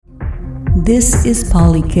This is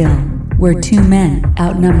Polykill, where two men,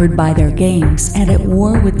 outnumbered by their games and at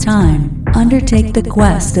war with time, undertake the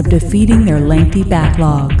quest of defeating their lengthy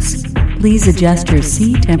backlogs. Please adjust your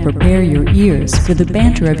seat and prepare your ears for the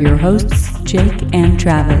banter of your hosts, Jake and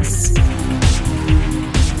Travis.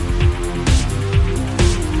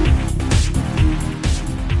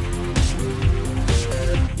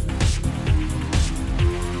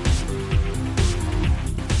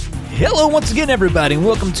 Hello once again, everybody, and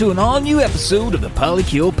welcome to an all-new episode of the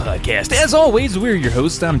Polykill Podcast. As always, we're your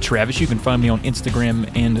hosts. I'm Travis. You can find me on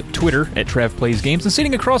Instagram and Twitter at TravPlaysGames. And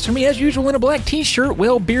sitting across from me, as usual, in a black t-shirt,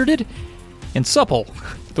 well-bearded and supple,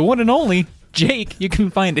 the one and only Jake. You can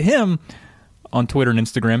find him on Twitter and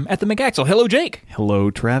Instagram at the McAxel. Hello, Jake. Hello,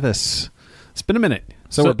 Travis. It's been a minute.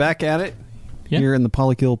 So we're back at it here in the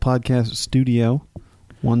Polykill Podcast studio.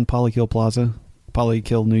 1 Polykill Plaza,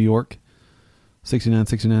 Polykill, New York.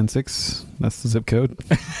 69696. That's the zip code,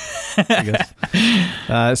 I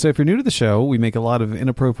guess. So if you're new to the show, we make a lot of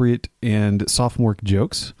inappropriate and sophomore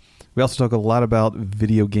jokes. We also talk a lot about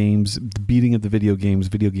video games, the beating of the video games,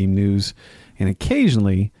 video game news, and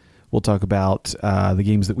occasionally we'll talk about the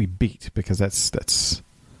games that we beat, because that's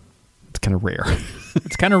kind of rare.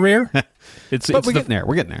 It's kind of rare. But we're getting there.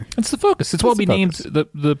 We're getting there. It's the focus. It's what we named the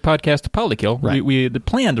podcast Polykill. Right. We had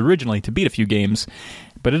planned originally to beat a few games,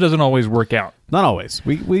 but it doesn't always work out. Not always.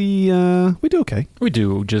 We do okay. We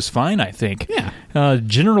do just fine, I think. Yeah.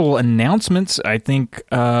 General announcements, I think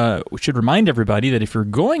we should remind everybody that if you're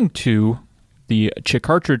going to the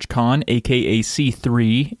Chicartridge Con, a.k.a.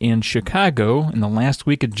 C3, in Chicago in the last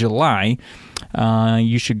week of July,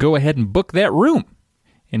 you should go ahead and book that room.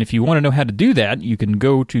 And if you want to know how to do that, you can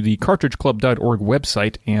go to the cartridgeclub.org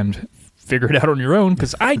website and figure it out on your own,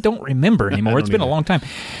 because I don't remember anymore. It's been a long time.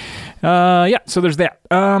 So there's that.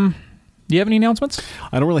 Do you have any announcements?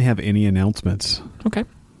 I don't really have any announcements. Okay.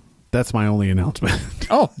 That's my only announcement.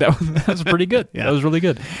 Oh, that was pretty good. Yeah. That was really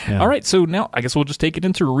good. Yeah. All right, so now I guess we'll just take it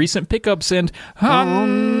into recent pickups and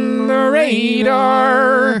on the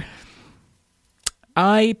radar.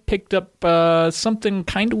 I picked up something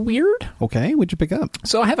kind of weird. Okay, what'd you pick up?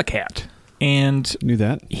 So I have a cat, and knew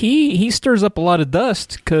that he stirs up a lot of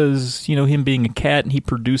dust because, you know, him being a cat, and he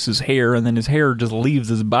produces hair, and then his hair just leaves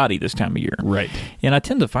his body this time of year. Right. And I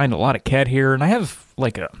tend to find a lot of cat hair, and I have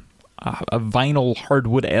like a vinyl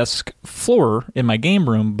hardwood-esque floor in my game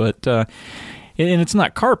room, but and it's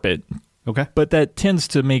not carpet. Okay. But that tends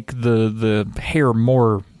to make the hair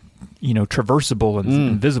more, you know, traversable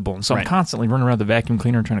and visible. And so I'm constantly running around the vacuum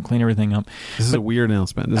cleaner and trying to clean everything up. This is a weird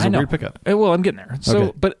announcement. This is a weird pickup. Well, I'm getting there. So,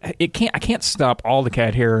 okay. But I can't stop all the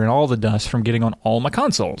cat hair and all the dust from getting on all my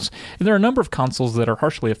consoles. And there are a number of consoles that are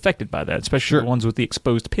harshly affected by that, especially the ones with the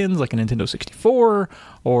exposed pins, like a Nintendo 64,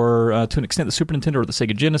 or to an extent the Super Nintendo or the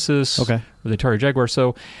Sega Genesis, or the Atari Jaguar.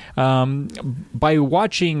 So by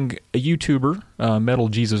watching a YouTuber, Metal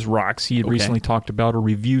Jesus Rocks, he had recently talked about or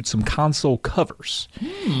reviewed some console covers.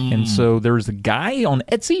 And so there's a guy on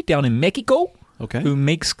Etsy down in Mexico who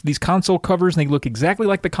makes these console covers, and they look exactly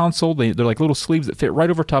like the console. They're like little sleeves that fit right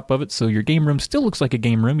over top of it, so your game room still looks like a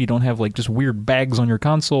game room. You don't have like just weird bags on your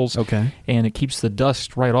consoles. And it keeps the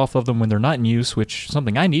dust right off of them when they're not in use, which is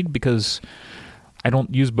something I need because I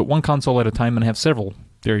don't use but one console at a time, and I have several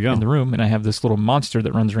in the room, and I have this little monster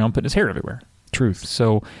that runs around putting his hair everywhere. Truth.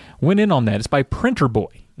 So went in on that. It's by Printer Boy.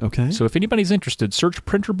 Okay. So if anybody's interested, search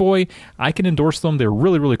Printer Boy. I can endorse them. They're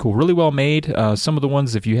really, really cool, really well made. Some of the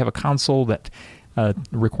ones, if you have a console that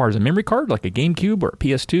requires a memory card, like a GameCube or a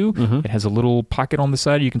PS2, it has a little pocket on the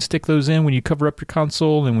side. You can stick those in when you cover up your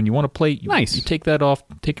console, and when you want to play, you take that off,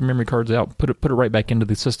 take your memory cards out, put it right back into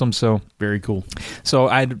the system. So very cool. So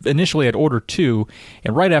initially I'd ordered 2,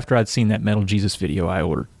 and right after I'd seen that Metal Jesus video, I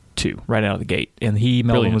ordered 2 right out of the gate. And he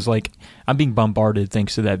emailed and was like, I'm being bombarded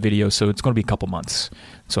thanks to that video, so it's going to be a couple months.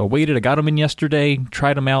 So I waited. I got them in yesterday,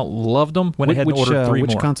 tried them out, loved them, went ahead and ordered 3 more.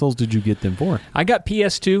 Which consoles did you get them for? I got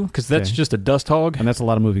PS2 because that's just a dust hog. And that's a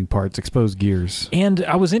lot of moving parts, exposed gears. And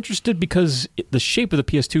I was interested because the shape of the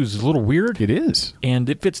PS2 is a little weird. It is. And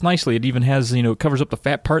it fits nicely. It even has, it covers up the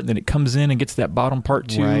fat part, and then it comes in and gets that bottom part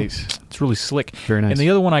too. Right. It's really slick. Very nice. And the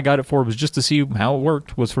other one I got it for was just to see how it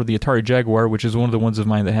worked, was for the Atari Jaguar, which is one of the ones of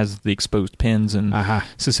mine that has the exposed pins and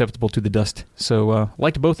susceptible to the dust. So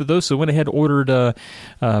liked both of those, so went ahead and ordered a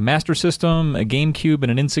Master System, a GameCube,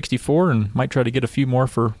 and an N64, and might try to get a few more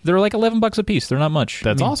for... They're like $11 a piece. They're not much.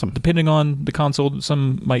 That's awesome. Depending on the console,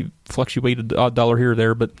 some might fluctuate a odd dollar here or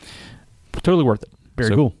there, but totally worth it.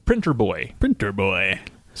 Very cool. Printer Boy. Printer Boy.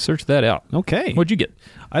 Search that out. Okay. What'd you get?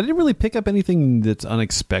 I didn't really pick up anything that's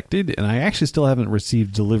unexpected, and I actually still haven't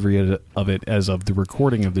received delivery of it as of the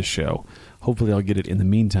recording of this show. Hopefully I'll get it in the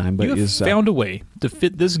meantime. But you have found a way to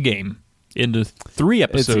fit this game into 3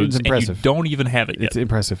 episodes, and you impressive. don't even have it yet. It's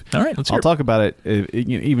impressive. All right, let's hear I'll it. talk about it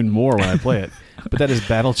even more when I play it. But that is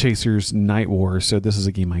Battle Chasers Night Wars. So this is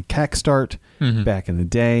a game I kickstart back in the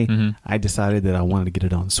day. I decided that I wanted to get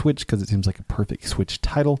it on Switch because it seems like a perfect Switch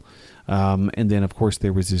title. And then, of course,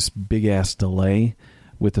 there was this big-ass delay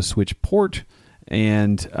with the Switch port.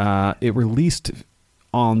 And it released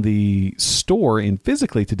on the store and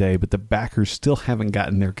physically today, but the backers still haven't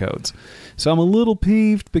gotten their codes. So I'm a little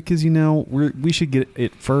peeved because, we should get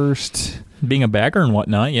it first. Being a backer and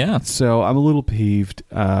whatnot, yeah. So I'm a little peeved,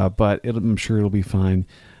 but I'm sure it'll be fine.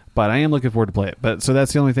 But I am looking forward to play it. So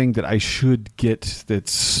that's the only thing that I should get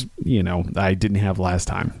that's, I didn't have last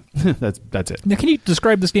time. That's it. Now, can you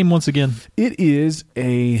describe this game once again? It is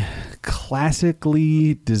a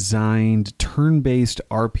classically designed turn-based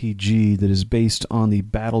RPG that is based on the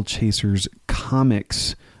Battle Chasers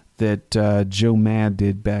comics that Joe Mad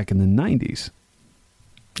did back in the 90s.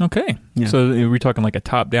 Okay. Yeah. So are we talking like a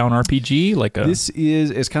top-down RPG?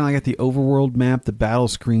 It's kind of like at the overworld map. The battle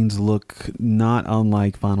screens look not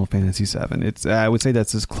unlike Final Fantasy VII. I would say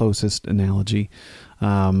that's its closest analogy.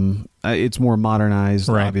 It's more modernized,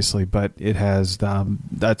 right, obviously, but it has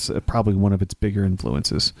that's probably one of its bigger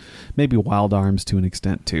influences. Maybe Wild Arms to an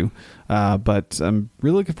extent too. But I'm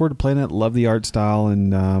really looking forward to playing it. Love the art style,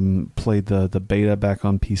 and played the beta back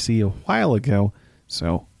on PC a while ago.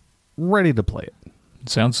 So ready to play it.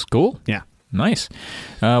 Sounds cool. Yeah. Nice.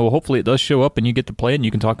 Well, hopefully it does show up and you get to play it and you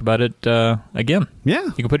can talk about it again. Yeah.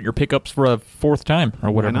 You can put it in your pickups for a 4th time or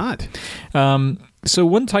whatever. Why not? So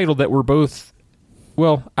one title that we're both,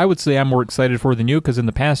 well, I would say I'm more excited for than you because in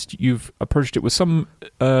the past you've approached it with some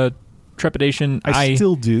trepidation. I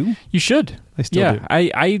still do. You should. I still do.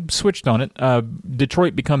 I switched on it.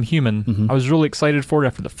 Detroit Become Human. I was really excited for it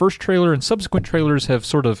after the first trailer, and subsequent trailers have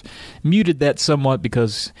sort of muted that somewhat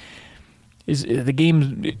because the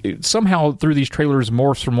game somehow through these trailers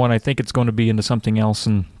morphs from what I think it's going to be into something else,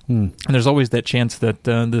 and there's always that chance that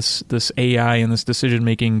this AI and this decision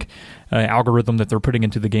making algorithm that they're putting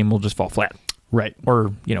into the game will just fall flat, right? Or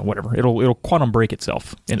whatever, it'll quantum break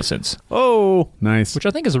itself in a sense. Oh, nice! Which I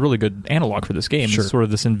think is a really good analog for this game. Sure. It's sort of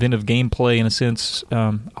this inventive gameplay in a sense.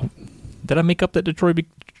 Did I make up that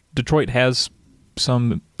Detroit has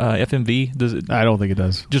some FMV? Does it? I don't think it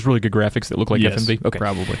does. Just really good graphics that look like yes, FMV. Okay,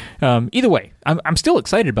 probably. Either way, I'm still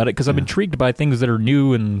excited about it because I'm intrigued by things that are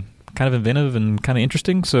new and kind of inventive and kind of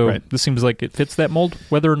interesting. So This seems like it fits that mold,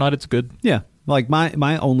 whether or not it's good. Yeah, like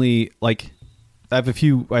my only I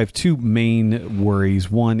have 2 main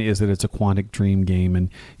worries. One is that it's a Quantic Dream game, and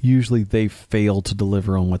usually they fail to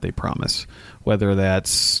deliver on what they promise. Whether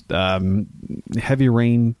that's Heavy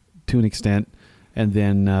Rain to an extent. And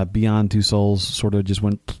then Beyond Two Souls sort of just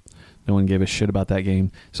went, no one gave a shit about that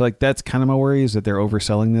game. So that's kind of my worry, is that they're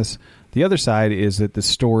overselling this. The other side is that the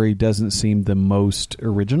story doesn't seem the most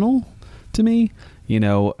original to me.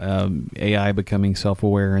 AI becoming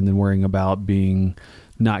self-aware and then worrying about being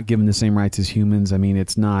not given the same rights as humans. I mean,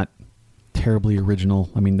 it's not terribly original.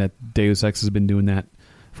 I mean, that Deus Ex has been doing that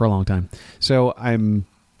for a long time. So I'm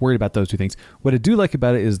worried about those 2 things. What I do like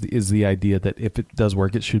about it is the idea that if it does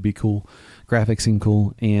work, it should be cool. Graphics seem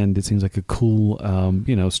cool, and it seems like a cool,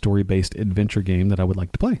 story-based adventure game that I would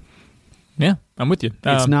like to play. Yeah, I'm with you.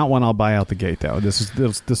 It's not one I'll buy out the gate, though.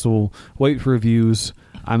 This will wait for reviews.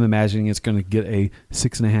 I'm imagining it's going to get a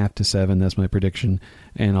 6.5 to 7. That's my prediction,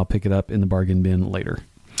 and I'll pick it up in the bargain bin later.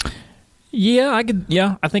 Yeah,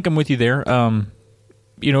 I think I'm with you there.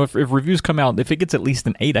 If reviews come out, if it gets at least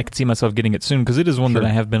an 8, I could see myself getting it soon because it is one that I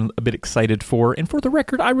have been a bit excited for. And for the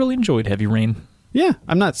record, I really enjoyed Heavy Rain. Yeah,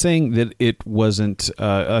 I'm not saying that it wasn't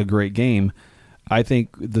a great game. I think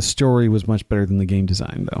the story was much better than the game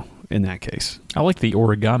design, though, in that case. I like the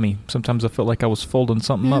origami. Sometimes I felt like I was folding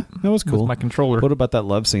something up. That was cool. With my controller. What about that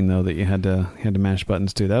love scene, though, that you had to mash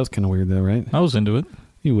buttons to? That was kind of weird, though, right? I was into it.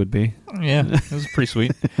 You would be. Yeah, it was pretty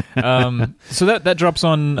sweet. So that drops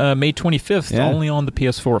on May 25th, only on the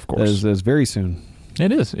PS4, of course. That's very soon.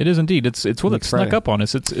 It is indeed. It's one that snuck up on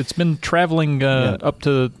us. It's been traveling up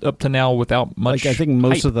to now without much. I think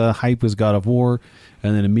most of the hype was God of War,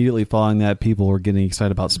 and then immediately following that, people were getting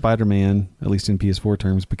excited about Spider-Man, at least in PS4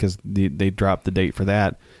 terms, because they dropped the date for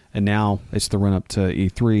that, and now it's the run up to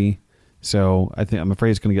E3. So I'm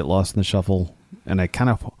afraid it's going to get lost in the shuffle, and I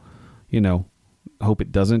kind of, hope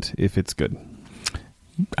it doesn't if it's good.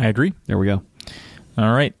 I agree. There we go.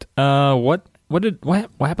 All right. What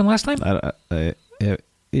happened last time?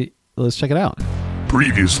 Let's check it out.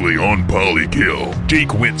 Previously on Polykill,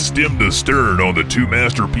 Jake went stem to stern on the two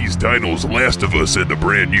masterpiece titles Last of Us and the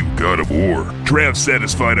brand new God of War. Trav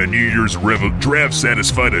satisfied a New Year's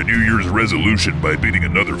resolution by beating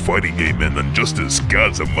another fighting game in Injustice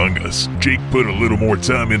Gods Among Us. Jake put a little more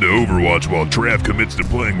time into Overwatch while Trav commits to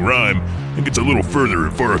playing Rhyme and gets a little further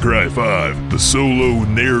in Far Cry 5. The solo,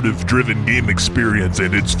 narrative-driven game experience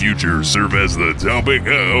and its future serve as the topic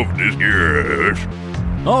of discussion.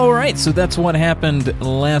 All right, so that's what happened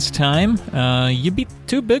last time. You beat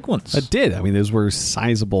two big ones. I did. I mean, those were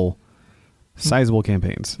sizable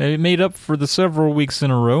campaigns. It made up for the several weeks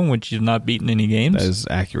in a row in which you've not beaten any games. That is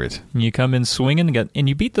accurate. You come in swinging and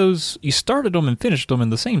you beat those. You started them and finished them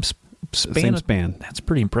in the same span. That's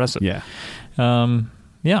pretty impressive. Yeah.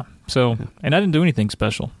 Yeah. So, and I didn't do anything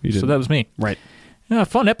special. You didn't. So that was me. Right. Yeah,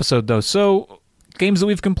 fun episode though. So, games that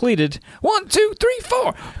we've completed. 1, 2, 3,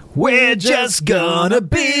 4. We're just gonna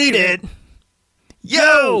beat it.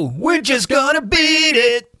 Yo, we're just gonna beat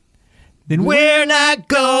it. Then we're not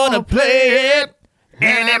gonna play it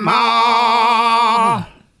anymore.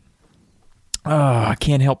 I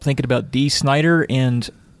can't help thinking about Dee Snider and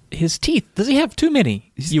his teeth. Does he have too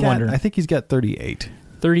many? Wonder. I think he's got 38.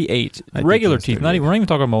 38. I think Regular he has teeth. 38. We're not even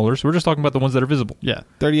talking about molars. We're just talking about the ones that are visible. Yeah,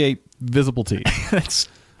 38 visible teeth. That's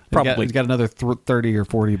probably. He's got another 30 or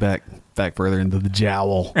 40 back further into the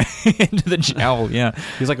jowl. into the jowl, yeah.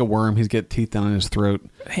 He's like a worm. He's got teeth down in his throat.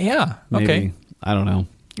 Yeah, Maybe. okay. I don't know.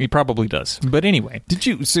 He probably does. But anyway. Did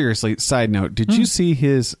you, seriously, side note, did you see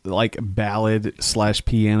his like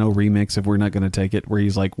ballad/piano remix of We're Not Gonna Take It, where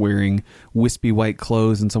he's like wearing wispy white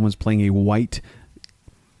clothes and someone's playing a white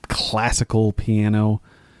classical piano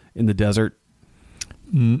in the desert?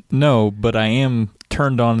 No, but I am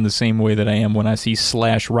turned on in the same way that I am when I see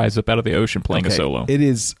Slash rise up out of the ocean playing a solo. It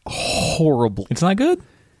is horrible. It's not good?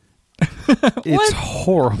 It's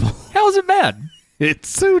horrible. How is it bad? It's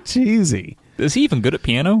so cheesy. Is he even good at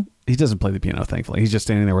piano? He doesn't play the piano, ththankfully. He's just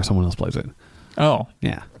standing there where someone else plays it. Oh.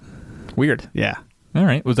 Yeah. Weird. Yeah. All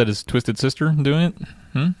right. Was that his twisted sister doing it?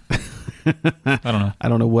 I don't know. I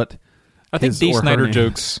don't know what. I think Dee Snider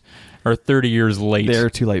jokes are 30 years late. They're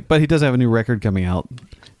too late. But he does have a new record coming out.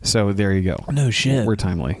 So there you go. No shit. We're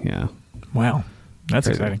timely. Yeah. Wow. That's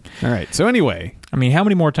Crazy. exciting. All right. So anyway. I mean, how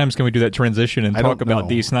many more times can we do that transition and I talk don't about know.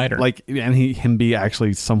 Dee Snider? Like, and him be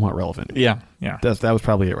actually somewhat relevant. Yeah. That was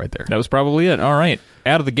probably it right there. That was probably it. All right.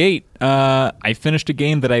 Out of the gate, I finished a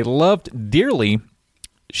game that I loved dearly,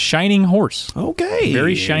 Shining Horse. Okay.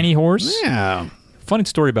 Very shiny horse. Yeah. Funny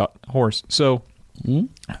story about horse. So,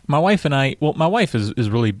 my wife and I, my wife is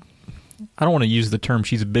really, I don't want to use the term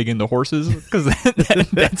she's big into horses, because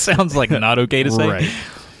that sounds like not okay to say. Right.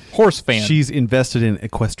 Horse fan. She's invested in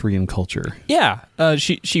equestrian culture. Yeah.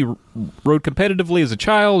 She rode competitively as a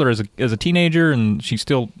child or as a teenager, and she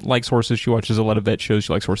still likes horses. She watches a lot of vet shows.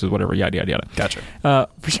 She likes horses, whatever, yada, yada, yada. Gotcha.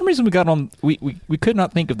 For some reason, we could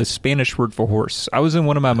not think of the Spanish word for horse. I was in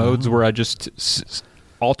one of my modes where I just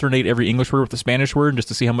alternate every English word with the Spanish word just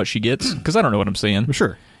to see how much she gets, because I don't know what I'm saying.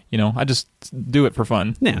 Sure. You know, I just do it for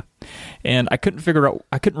fun. Yeah. And I couldn't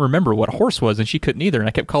remember what horse was, and she couldn't either, and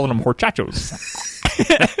I kept calling them horchachos.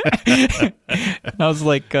 And I was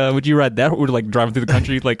like, would you ride that? We're like driving through the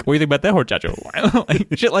country, like, what do you think about that horchacho?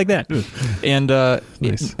 Like, shit like that. And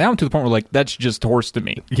Nice. now I'm to the point where, like, that's just horse to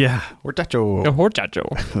me. Yeah. Horchacho. A horchacho.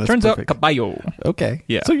 That's Turns perfect. out caballo. Okay.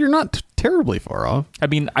 Yeah. So you're not terribly far off. I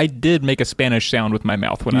mean, I did make a Spanish sound with my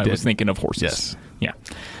mouth when You I was did. thinking of horses. Yes.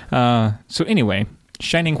 Yeah. So anyway,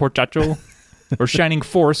 Shining Horchacho or Shining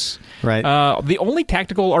Force. Right. The only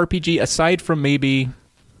tactical RPG aside from maybe,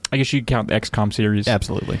 I guess you could count the XCOM series.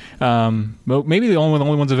 Absolutely. Well, maybe the only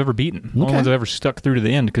ones I've ever beaten. The only ones I've ever stuck through to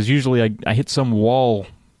the end, because usually I hit some wall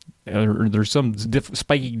or there's some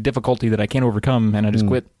spiky difficulty that I can't overcome, and I just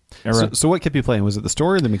quit. So what kept you playing? Was it the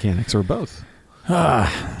story or the mechanics, or both? I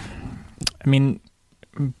mean,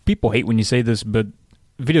 people hate when you say this, but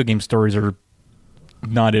video game stories are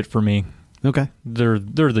not it for me. Okay. They're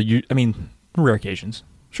rare occasions.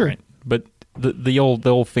 Sure. Right? But the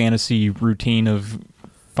old fantasy routine of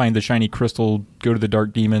find the shiny crystal, go to the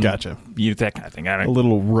dark demon. Gotcha. That kind of thing. A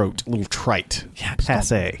little rote, a little trite. Yeah,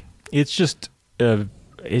 passe. It's just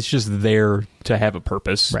there to have a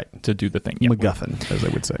purpose, right? To do the thing. Yeah. MacGuffin, as I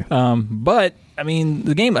would say. But I mean,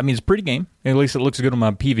 the game. I mean, it's a pretty game. At least it looks good on my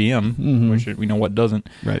PVM, which we know what doesn't.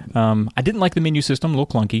 Right. I didn't like the menu system. A little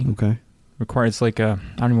clunky. Okay. Requires like I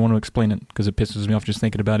don't even want to explain it because it pisses me off just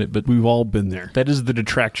thinking about it. But we've all been there. That is the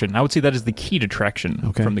detraction. I would say that is the key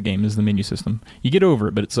detraction from the game is the menu system. You get over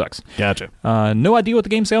it, but it sucks. Gotcha. No idea what the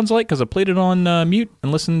game sounds like because I played it on mute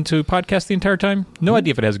and listened to podcasts the entire time. No idea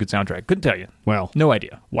if it has a good soundtrack. Couldn't tell you. Well, no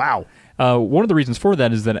idea. Wow. One of the reasons for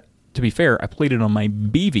that is that to be fair, I played it on my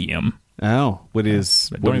BVM. Oh, I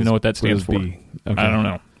don't even know what that stands for. Okay. I don't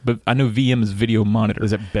know. But I know VM is video monitor.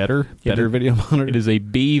 Is it better? Yeah, Better video monitor? It is a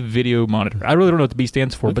B video monitor. I really don't know what the B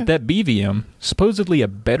stands for, but that BVM, supposedly a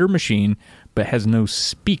better machine, but has no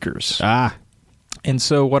speakers. And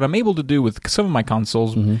so what I'm able to do with some of my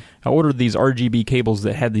consoles, I ordered these RGB cables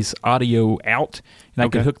that had this audio out, and I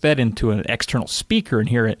could hook that into an external speaker and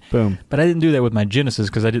hear it. Boom. But I didn't do that with my Genesis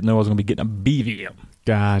because I didn't know I was going to be getting a BVM.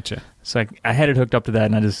 Gotcha. So I had it hooked up to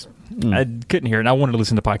that, and I couldn't hear it, and I wanted to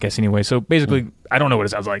listen to podcasts anyway. So basically, I don't know what it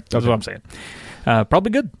sounds like. That's what I'm saying.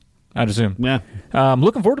 Probably good, I'd assume. Yeah. I'm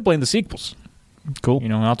looking forward to playing the sequels. Cool. You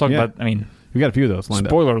know, and I'll talk about, I mean... We got a few of those lined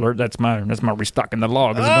Spoiler alert, that's my restocking the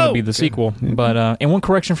log. It's going to be the sequel. But and one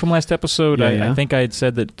correction from last episode, I think I had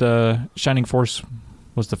said that Shining Force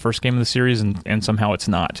was the first game of the series, and somehow it's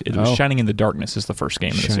not. It was Shining in the Darkness is the first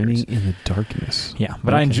game of the series. Shining in the Darkness. Yeah,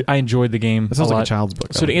 but I enjoyed the game. That sounds like a child's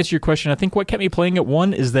book. So to answer your question, I think what kept me playing it,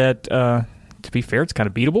 one, is that, to be fair, it's kind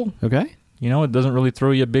of beatable. Okay. You know, it doesn't really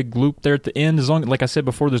throw you a big loop there at the end. As long, like I said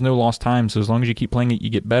before, there's no lost time, so as long as you keep playing it, you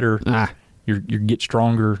get better. You get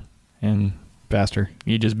stronger, and... faster.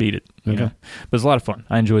 You just beat it. Okay. You know? But it's a lot of fun.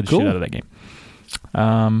 I enjoyed the shit out of that game.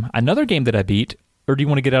 Another game that I beat, or do you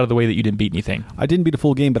want to get out of the way that you didn't beat anything? I didn't beat a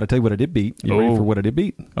full game, but I'll tell you what I did beat. You ready for what I did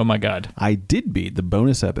beat? Oh, my God. I did beat the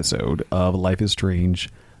bonus episode of Life is Strange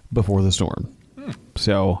Before the Storm.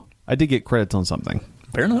 So I did get credits on something.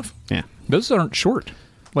 Fair enough. Yeah. Those aren't short.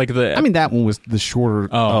 Like that one was the shorter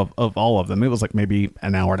of all of them. It was like maybe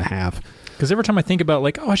an hour and a half. Because every time I think about,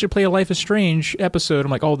 like, I should play a Life is Strange episode,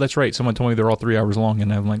 I'm like, oh, that's right. Someone told me they're all 3 hours long,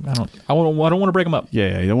 and I'm like, I don't want to break them up.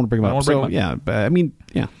 Yeah, you don't want to break them up. So, yeah, but I mean,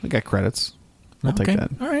 I got credits. I'll take that.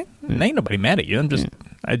 All right. Yeah. Ain't nobody mad at you.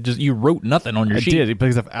 You wrote nothing on your sheet. I did,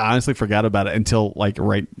 because I honestly forgot about it until, like,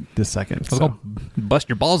 right this second. I was going to bust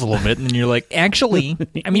your balls a little bit, and then you're like, actually,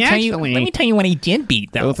 let me tell you what I did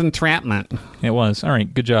beat, though. It was entrapment. It was. All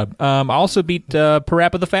right, good job. I also beat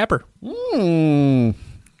Parappa the Fapper.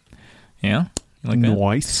 Yeah. You like that?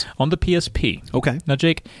 Nice. On the PSP. Okay. Now,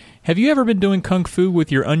 Jake, have you ever been doing Kung Fu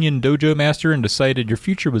with your Onion Dojo Master and decided your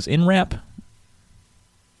future was in rap?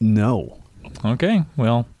 No. Okay,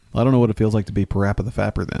 well... I don't know what it feels like to be Parappa the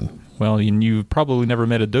Fapper then. Well, you've probably never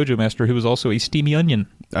met a Dojo Master who was also a Steamy Onion.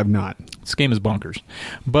 I've not. This game is bonkers.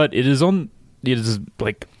 But it is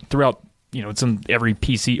like throughout, it's on every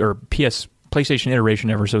PC or PlayStation iteration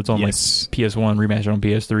ever, so it's on like PS1, remastered on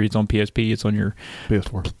PS3, it's on PSP, it's on your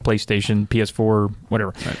PS4, PlayStation, PS4,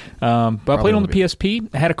 whatever. Right. But I played on the PSP.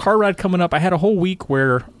 I had a car ride coming up. I had a whole week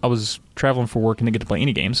where I was traveling for work and didn't get to play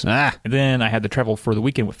any games. And then I had to travel for the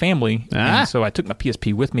weekend with family, and so I took my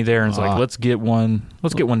PSP with me there, and it's like, let's get one down.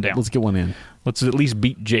 Let's get one in. Let's at least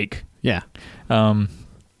beat Jake. Yeah.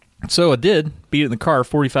 So I did beat it in the car,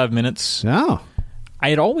 45 minutes. Oh. I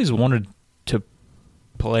had always wanted to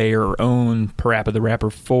play or own Parappa the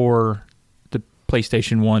Rapper for the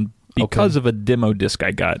PlayStation 1 because of a demo disc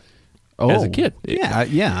I got as a kid.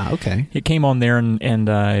 Okay. It came on there, and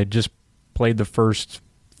I just played the first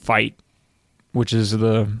fight, which is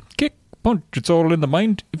the kick, punch, it's all in the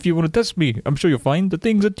mind. If you want to test me, I'm sure you'll find the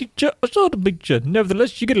things that teach you are sort of picture.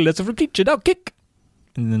 Nevertheless, you get a lesson from teacher. Now kick.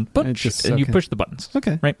 And then punch, you push the buttons.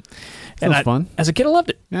 Okay. Right? Sounds fun. As a kid, I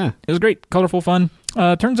loved it. Yeah. It was great. Colorful, fun.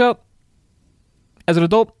 Turns out, as an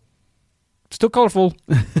adult, still colorful.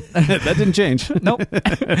 That didn't change. Nope.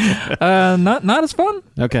 Not as fun.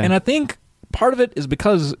 Okay. And I think part of it is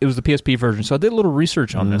because it was the PSP version. So I did a little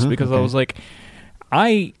research on this because I was like,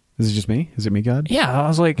 Is it just me? Is it me, God? Yeah, I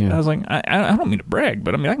was like, I don't mean to brag,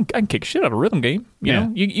 but I mean, I can kick shit out of a rhythm game. You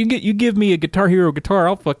know, you give me a Guitar Hero guitar,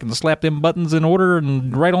 I'll fucking slap them buttons in order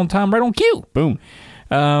and right on time, right on cue. Boom.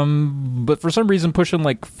 But for some reason, pushing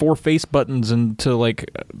like 4 face buttons into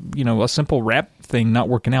like, a simple rap thing not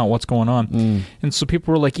working out. What's going on? And so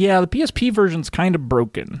people were like, yeah, the PSP version's kind of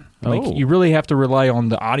broken. Like you really have to rely on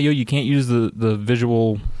the audio. You can't use the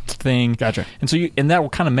visual thing. Gotcha. And so that will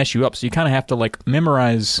kind of mess you up. So you kind of have to like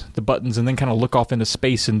memorize the buttons and then kind of look off into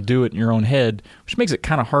space and do it in your own head, which makes it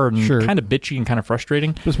kind of hard and kind of bitchy and kind of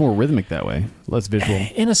frustrating. It's more rhythmic that way, less visual.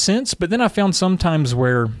 In a sense, but then I found sometimes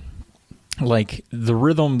where like the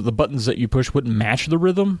rhythm, the buttons that you push wouldn't match the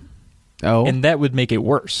rhythm. Oh. And that would make it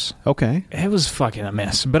worse. Okay. It was fucking a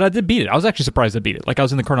mess. But I did beat it. I was actually surprised I beat it. Like, I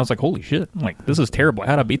was in the car and I was like, holy shit. I'm like, this is terrible.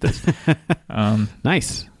 How'd I beat this?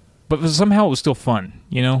 Nice. But somehow it was still fun,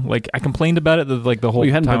 Like, I complained about it the whole time.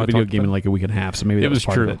 You hadn't played a video game in like a week and a half, so maybe that was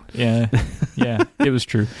part true. of it. Yeah. Yeah, it was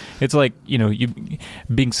true. It's like, you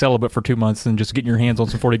being celibate for 2 months and just getting your hands on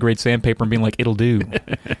some 40 grade sandpaper and being like, it'll do.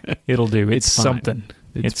 It'll do. It's something.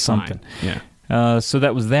 It's something. Yeah. So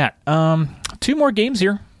that was that. 2 more games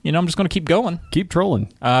here I'm just going to keep going. Keep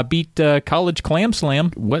trolling. Beat College Clam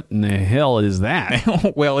Slam. What in the hell is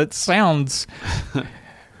that? Well, it sounds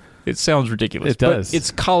ridiculous. It does. But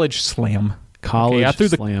it's College Slam. College I threw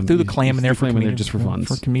the Slam. clam in there for comedic. Just for fun.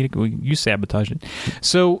 For comedic, well, you sabotaged it.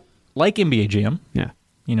 So, like NBA Jam, Yeah.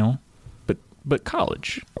 but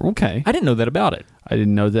college. Okay. I didn't know that about it. I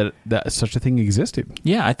didn't know that such a thing existed.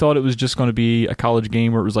 Yeah, I thought it was just going to be a college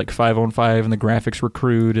game where it was like 5-on-5 and the graphics were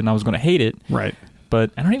crude and I was going to hate it. Right.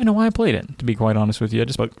 But I don't even know why I played it, to be quite honest with you. I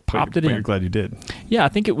just popped it But in. you're glad you did. Yeah, I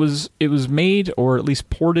think it was made or at least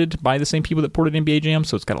ported by the same people that ported NBA Jam,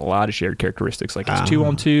 so it's got a lot of shared characteristics. Like it's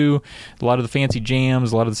 2-on-2, a lot of the fancy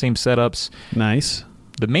jams, a lot of the same setups. Nice.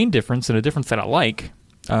 The main difference, and a difference that I like,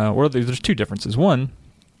 or there's two differences. One,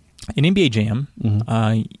 in NBA Jam,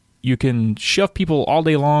 you can shove people all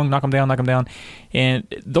day long, knock them down, and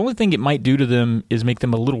the only thing it might do to them is make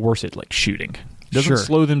them a little worse at like shooting. Doesn't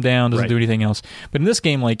slow them down, doesn't do anything else. But in this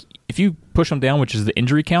game, like if you push them down, which is the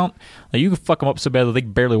injury count, like, you can fuck them up so bad that they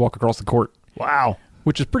can barely walk across the court. Wow.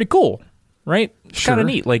 Which is pretty cool, right? It's Sure. kind of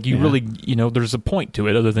neat. Like you really, there's a point to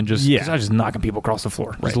it other than just, 'cause I was just knocking people across the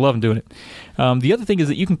floor. I just love doing it. The other thing is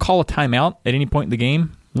that you can call a timeout at any point in the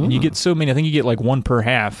game. And you get so many, I think you get like one per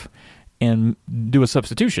half, and do a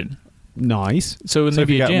substitution. Nice. So in the if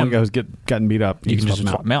you NBA got Jam, one guy who's gotten beat up, you can just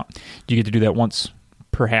swap them out. You get to do that once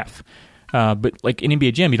per half. But like in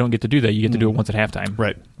NBA Jam, you don't get to do that. You get to do it once at halftime.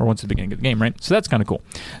 Right. Or once at the beginning of the game, right? So that's kind of cool.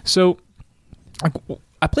 So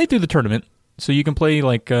I played through the tournament. So you can play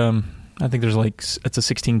like, I think there's like, it's a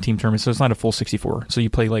 16-team tournament, so it's not a full 64. So you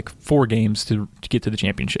play like 4 games to get to the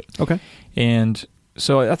championship. Okay. And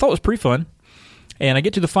so I thought it was pretty fun. And I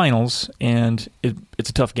get to the finals, and it's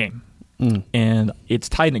a tough game. And it's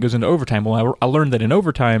tight, and it goes into overtime. Well, I learned that in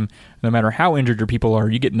overtime, no matter how injured your people are,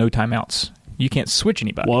 you get no timeouts. You can't switch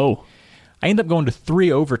anybody. Whoa. I end up going to 3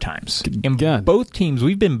 overtimes. And God. both teams,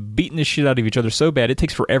 we've been beating the shit out of each other so bad, it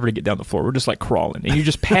takes forever to get down the floor. We're just like crawling. And you're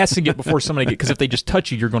just passing it before somebody gets, because if they just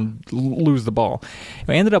touch you, you're going to lose the ball.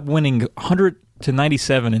 I ended up winning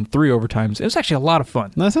 100-97 in 3 overtimes. It was actually a lot of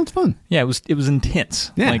fun. That sounds fun. Yeah, it was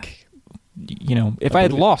intense. Yeah. Like, if I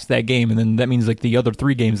had lost that game, and then that means like the other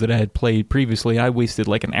 3 games that I had played previously, I wasted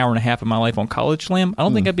like an hour and a half of my life on College Slam. I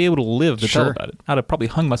don't think I'd be able to live to tell about it. I'd have probably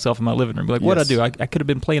hung myself in my living room. Be like, what'd I do? I could have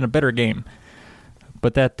been playing a better game.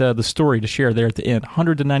 But that the story to share there at the end,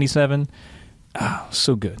 100-97,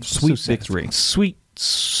 so good. Sweet so victory.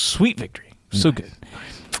 Sweet victory. So good.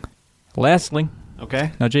 Lastly,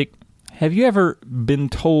 Okay. now Jake, have you ever been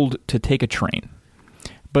told to take a train,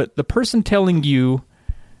 but the person telling you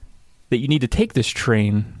that you need to take this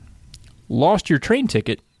train lost your train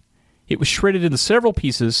ticket, it was shredded into several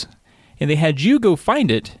pieces, and they had you go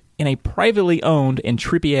find it in a privately owned and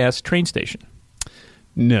trippy-ass train station?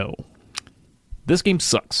 No. This game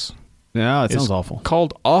sucks. Yeah, it sounds It's awful.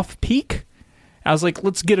 called Off Peak. I was like,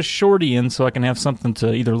 let's get a shorty in so I can have something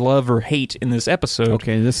to either love or hate in this episode.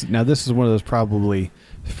 Okay, this is one of those probably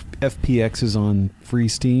FPXs on free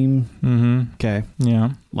Steam. Mm-hmm. Okay,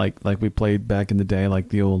 Yeah. like we played back in the day, like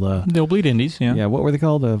the old They'll bleed indies, yeah. yeah. What were they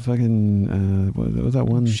called? Fucking what was that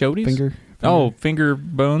one? Shodies? Finger. Oh, Finger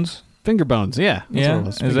Bones. Finger Bones. Yeah, that's Yeah. what it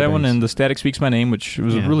was. Is Finger that one? Bangs. And The Static Speaks My Name, which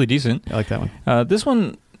was Yeah. really decent. I like that one. This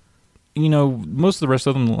one, most of the rest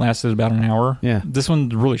of them lasted about an hour. Yeah. This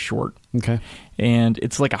one's really short. Okay. And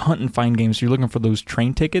it's like a hunt and find game. So you're looking for those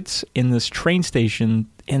train tickets in this train station.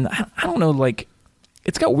 And I don't know, like,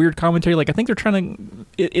 it's got weird commentary. Like, I think they're trying to,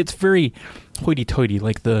 it's very hoity-toity.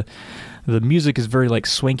 Like, the music is very, like,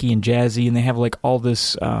 swanky and jazzy. And they have, like, all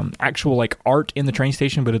this actual, like, art in the train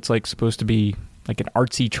station. But it's, like, supposed to be, like, an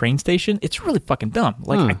artsy train station. It's really fucking dumb.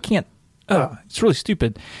 Like, I can't, it's really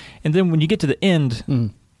stupid. And then when you get to the end,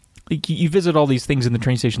 like, you visit all these things in the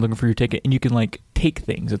train station looking for your ticket, and you can, like, take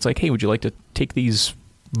things. It's like, hey, would you like to take these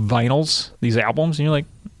vinyls, these albums? And you're like,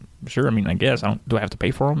 sure, I mean, I guess. Do I have to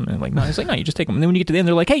pay for them? And like, no, it's like, no, you just take them. And then when you get to the end,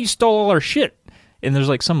 they're like, hey, you stole all our shit. And there's,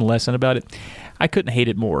 like, some lesson about it. I couldn't hate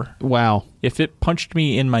it more. Wow. If it punched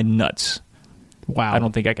me in my nuts, Wow. I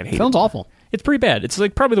don't think I could hate it. Sounds awful. It's pretty bad. It's,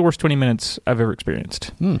 like, probably the worst 20 minutes I've ever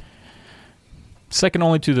experienced. Second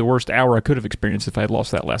only to the worst hour I could have experienced if I had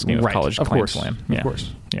lost that last game of Right. College Of Clam course. Slam. Of Yeah.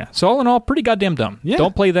 course. Yeah. So all in all, pretty goddamn dumb. Yeah.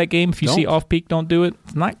 Don't play that game. If you see Don't. Off Peak, don't do it.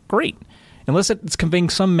 It's not great. Unless it's conveying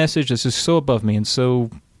some message that's just so above me and so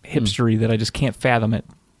hipstery that I just can't fathom it.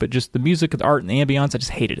 But just the music, the art, and the ambiance, I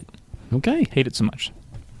just hated it. Okay. Hate it so much.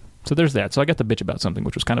 So there's that. So I got to bitch about something,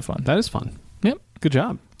 which was kind of fun. That is fun. Yep. Good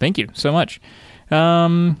job. Thank you so much.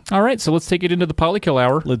 All right. So let's take it into the Polykill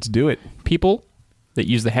Hour. Let's do it. People that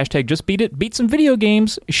used the hashtag JustBeatIt beat some video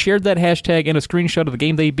games, shared that hashtag and a screenshot of the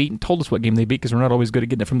game they beat, and told us what game they beat because we're not always good at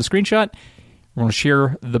getting it from the screenshot. We're going to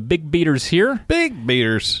share the big beaters here, Big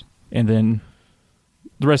beaters. and then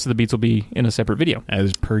the rest of the beats will be in a separate video.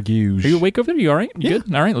 As per usual. Are you awake over there? You all right? Yeah.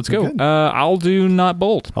 Good? All right, let's go. Good. I'll do Not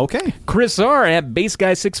Bolt. Okay. Chris R. at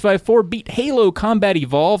BaseGuy654 beat Halo Combat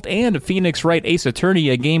Evolved and Phoenix Wright Ace Attorney,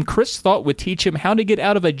 a game Chris thought would teach him how to get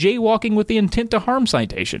out of a jaywalking with the intent to harm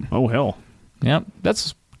citation. Oh, hell. Yeah,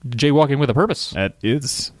 that's jaywalking with a purpose. That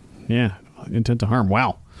is, yeah, intent to harm.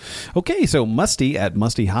 Wow. Okay, so Musty at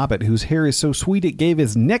Musty Hobbit, whose hair is so sweet it gave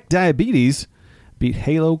his neck diabetes, beat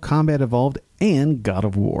Halo Combat Evolved and God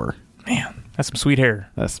of War. Man, that's some sweet hair.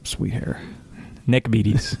 That's some sweet hair. Neck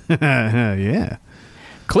beaties. Yeah.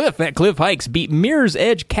 Cliff at Cliff Hikes beat Mirror's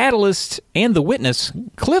Edge, Catalyst, and The Witness.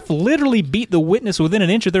 Cliff literally beat The Witness within an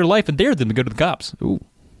inch of their life and dared them to go to the cops. Ooh.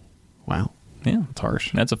 Wow. Yeah, That's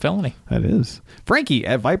harsh. that's a felony. That is. Frankie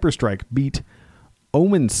at Viper Strike beat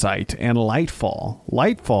Omen Sight and Lightfall.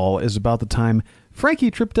 Lightfall is about the time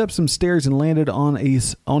Frankie tripped up some stairs and landed on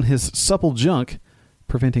his supple junk,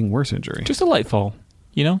 preventing worse injury. Just a light fall,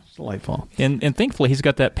 you know? Lightfall. And thankfully he's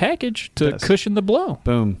got that package to Yes. cushion the blow.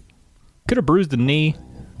 Boom. Could have bruised the knee.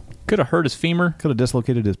 Could have hurt his femur. Could have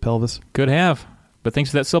dislocated his pelvis. Could have. But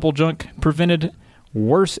thanks to that supple junk, prevented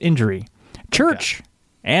worse injury. Church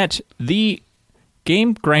at the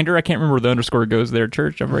Game Grinder. I can't remember where the underscore goes there,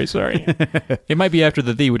 Church. I'm very sorry. It might be after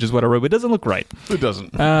the, which is what I wrote, but it doesn't look right. It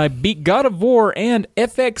doesn't. Beat God of War and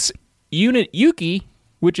FX Unit Yuki,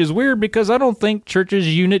 which is weird because I don't think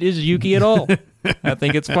Church's unit is Yuki at all. I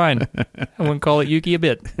think it's fine. I wouldn't call it Yuki a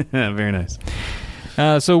bit. Very nice.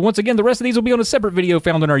 So once again, the rest of these will be on a separate video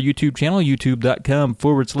found on our YouTube channel,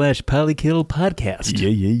 youtube.com/Polykill Podcast.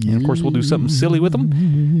 Yeah. And of course, we'll do something silly with them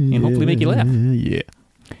and hopefully make you laugh. Yeah.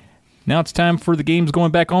 Now it's time for the games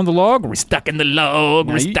going back on the log. We're stuck in the log.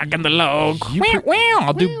 Now We're you- stuck in the log.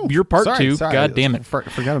 I'll do your part two. God damn it.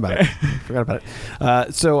 Forgot about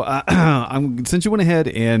it. Since you went ahead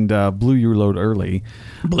and blew your load early,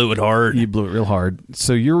 Blew it hard. you blew it real hard.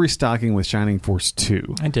 So you're restocking with Shining Force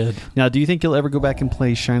 2. I did. Now, do you think you'll ever go back and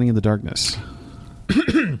play Shining in the Darkness?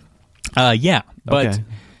 Yeah, but Okay.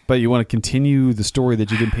 But you want to continue the story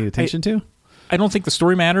that you didn't pay attention to? I don't think the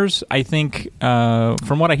story matters. I think,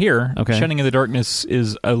 from what I hear, Okay. Shining in the Darkness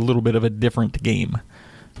is a little bit of a different game.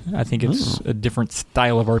 I think it's a different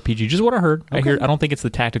style of RPG. Just what I heard. I don't think it's the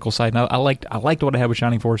tactical side. Now, I liked what I had with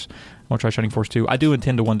Shining Force. I want to try Shining Force 2. I do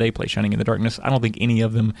intend to one day play Shining in the Darkness. I don't think any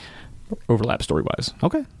of them overlap story-wise.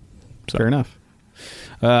 Okay. So- Fair enough.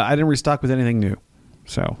 I didn't restock with anything new.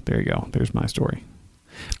 So there you go. There's my story.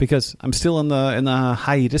 Because I'm still in the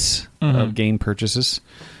hiatus of game purchases.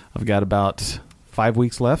 I've got about 5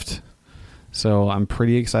 weeks left. So I'm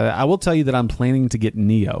pretty excited. I will tell you that I'm planning to get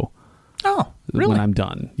Neo Oh, really? when I'm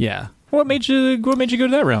done. Yeah. What made you go to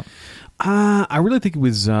that route? I really think it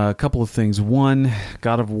was a couple of things. One,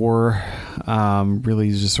 God of War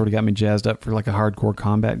really just sort of got me jazzed up for like a hardcore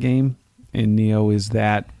combat game. And Neo is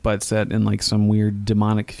that, but set in like some weird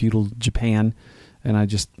demonic feudal Japan. And I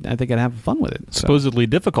think I'd have fun with it. So. Supposedly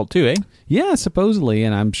difficult, too, eh? Yeah, supposedly,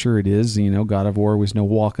 and I'm sure it is. You know, God of War was no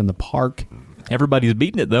walk in the park. Everybody's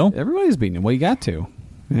beating it, though. Everybody's beating it. Well, you got to.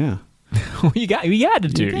 Yeah. you got to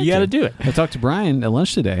do. You got to do it. I talked to Brian at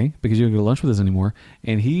lunch today because you don't go to lunch with us anymore,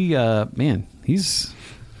 and he, he's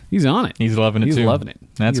on it. He's loving it, He's too. loving it.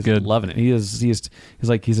 That's He is good. Loving it. He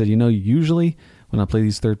said, you know, usually when I play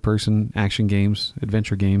these third-person action games,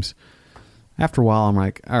 adventure games, after a while, I'm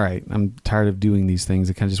like, all right, I'm tired of doing these things.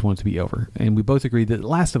 I kind of just want it to be over. And we both agreed that The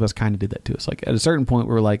Last of Us kind of did that to us. Like at a certain point,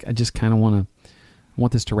 we were like, I just kind of want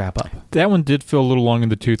this to wrap up. That one did feel a little long in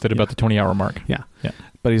the tooth at about the 20-hour mark. Yeah. Yeah.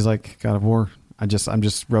 But he's like, God of War. I'm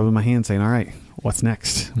just rubbing my hands, saying, all right, what's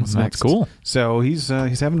next? What's That's next? cool. So he's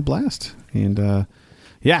having a blast, and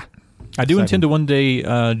yeah, I do Exciting. intend to one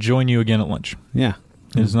day join you again at lunch. yeah.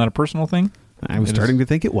 It is not a personal thing. I was It starting is- to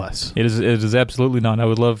think it was. It is absolutely not. I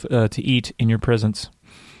would love to eat in your presence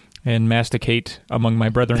and masticate among my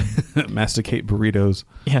brethren. Masticate burritos.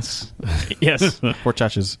 Yes. Yes.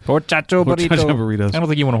 Horchachas. Horchacho burrito. Horchata burritos. I don't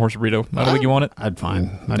think you want a horse burrito. I don't think you want it. I'd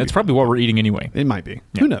fine. That's probably what we're eating anyway. It might be.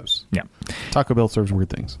 Yeah. Who knows? Yeah. Taco Bell serves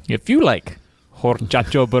weird things. If you like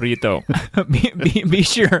horchacho burrito, be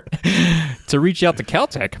sure to reach out to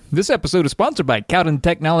Caltech. This episode is sponsored by Cowden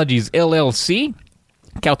Technologies, LLC.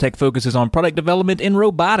 Caltech focuses on product development in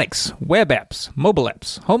robotics, web apps, mobile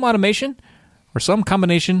apps, home automation, or some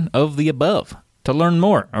combination of the above. To learn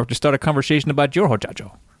more or to start a conversation about your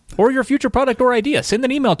horchacho or your future product or idea, send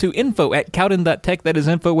an email to info@cowden.tech. That is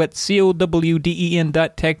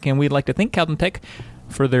info@cowden.tech. And we'd like to thank Cowden Tech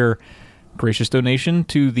for their gracious donation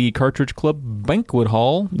to the Cartridge Club Banquet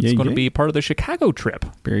Hall. It's Yay, going to yay. be part of the Chicago trip.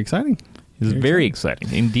 Very exciting. It's very exciting.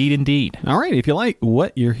 Indeed. All right. If you like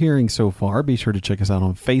what you're hearing so far, be sure to check us out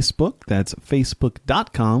on Facebook. That's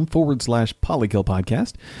facebook.com/Polykill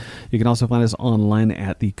Podcast. You can also find us online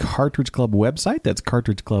at the Cartridge Club website. That's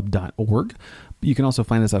cartridgeclub.org. You can also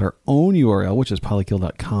find us at our own URL, which is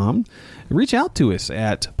polykill.com. Reach out to us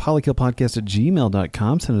at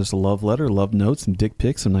polyKillPodcast@gmail.com. Send us a love letter, love notes, some dick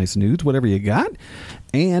pics, some nice nudes, whatever you got.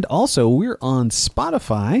 And also, we're on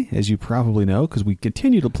Spotify, as you probably know, because we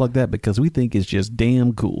continue to plug that because we think it's just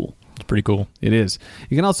damn cool. It's pretty cool. It is.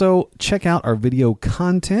 You can also check out our video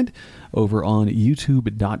content over on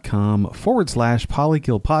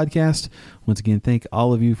youtube.com/Polykill Podcast. Once again, thank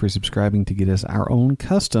all of you for subscribing to get us our own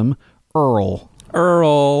custom Earl.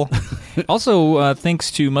 Also,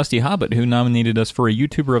 thanks to Musty Hobbit, who nominated us for a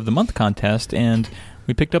YouTuber of the Month contest, and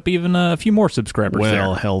we picked up even a few more subscribers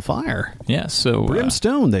Well, there. hellfire. Yeah, so...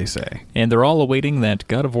 Brimstone, they say. and they're all awaiting that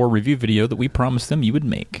God of War review video that we promised them you would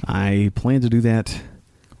make. I plan to do that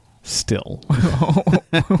still.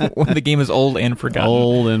 When the game is old and forgotten.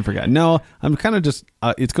 Old and forgotten. No, I'm kind of just...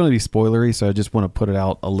 it's going to be spoilery, so I just want to put it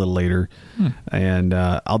out a little later. And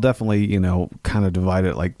I'll definitely, kind of divide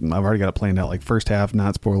it. Like, I've already got it planned out. Like, first half,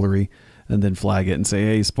 not spoilery, and then flag it and say,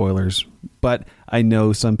 hey, spoilers. But I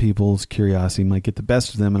know some people's curiosity might get the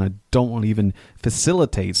best of them, and I don't want to even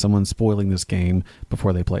facilitate someone spoiling this game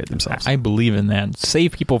before they play it themselves. I believe in that.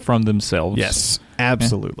 Save people from themselves. Yes,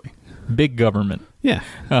 absolutely. Big government. Yeah.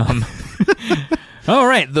 All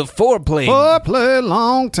right, the foreplay. Foreplay,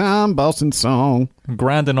 long time Boston song.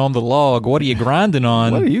 Grinding on the log. What are you grinding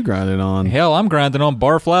on? What are you grinding on? Hell, I'm grinding on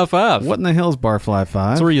Barfly 5. What in the hell is Barfly 5?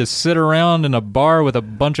 That's where you sit around in a bar with a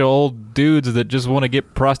bunch of old dudes that just want to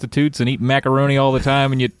get prostitutes and eat macaroni all the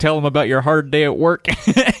time, and you tell them about your hard day at work,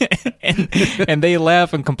 and they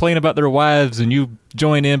laugh and complain about their wives, and you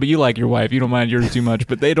join in, but you like your wife. You don't mind yours too much,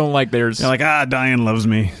 but they don't like theirs. You're like, Diane loves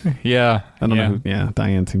me. Yeah. I don't know who. Yeah,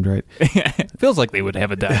 Diane seemed right. Feels like they would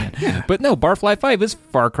have a Diane. But no, Barfly 5 is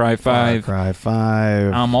Far Cry 5. Far Cry 5.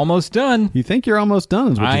 I'm almost done. You think you're almost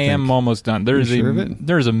done? Is what I you think. am almost done. There's sure of it?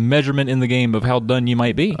 there's a measurement in the game of how done you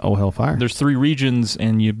might be. Oh, hellfire. There's 3 regions,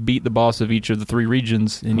 and you beat the boss of each of the 3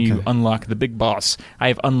 regions, and you Okay. unlock the big boss. I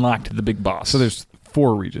have unlocked the big boss. So there's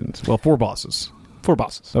 4 regions. Well, 4 bosses. 4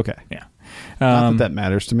 bosses. Okay. Yeah. Not that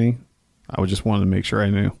matters to me. I was just wanted to make sure I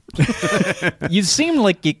knew. You seem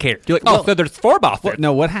like you cared. You're like, so there's 4 bosses.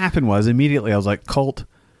 No, what happened was immediately I was like, cult,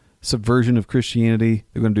 subversion of Christianity.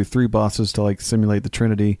 They're going to do 3 bosses to like simulate the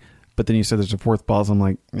Trinity. But then you said there's a 4th boss. I'm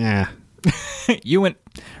like, yeah. You went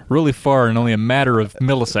really far in only a matter of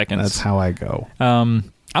milliseconds. That's how I go.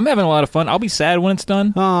 I'm having a lot of fun. I'll be sad when it's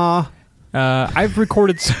done. Aw. I've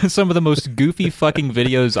recorded some of the most goofy fucking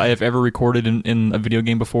videos I have ever recorded in a video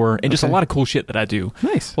game before, and just a lot of cool shit that I do.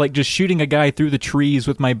 Nice. Like just shooting a guy through the trees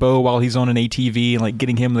with my bow while he's on an ATV, and like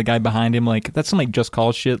getting him and the guy behind him. Like that's some like Just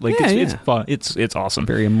Cause shit. Like it's fun. It's awesome.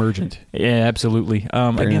 Very emergent. Yeah, absolutely.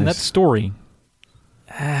 Again, nice. that story.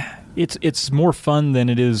 It's more fun than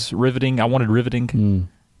it is riveting. I wanted riveting,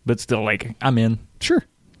 but still, like I'm in. Sure.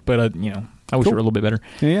 But I wish it were a little bit better.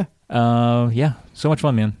 Yeah. Yeah, so much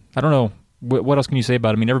fun, man. I don't know. What else can you say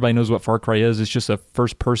about it? I mean, everybody knows what Far Cry is. It's just a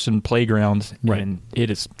first-person playground, Right. and it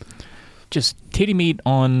is just titty meat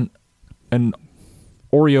on an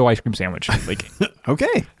Oreo ice cream sandwich. Like,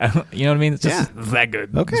 Okay. you know what I mean? It's just Yeah. that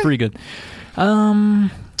good. Okay. It's pretty good.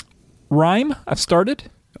 Rhyme, I've started.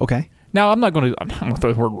 Okay. Now, I'm not going to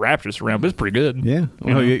throw the word Raptors around, but it's pretty good. Yeah.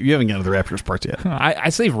 Well, you haven't gotten to the Raptors parts yet. I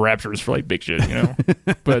save Raptors for, like, big shit,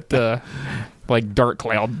 But, like, Dark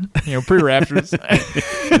Cloud, pre-Raptors.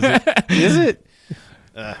 Is it?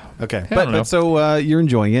 Okay. I don't know. But so you're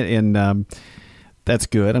enjoying it, and that's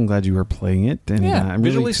good. I'm glad you were playing it. And, Yeah, I'm really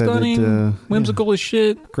visually excited, stunning, whimsical as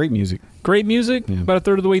shit. Great music. Great music. Yeah. About a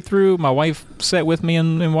third of the way through, my wife sat with me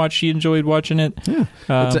and watched. She enjoyed watching it. Yeah,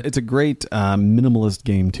 it's a great minimalist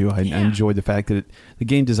game too. I enjoyed the fact that the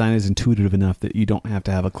game design is intuitive enough that you don't have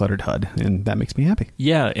to have a cluttered HUD, and that makes me happy.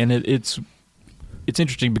 Yeah, and it's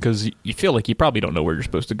interesting because you feel like you probably don't know where you're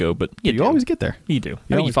supposed to go, but you do. always get there. You do. You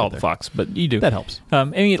You always follow get the there. fox, but you do. That helps. I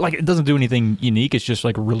mean, like it doesn't do anything unique. It's just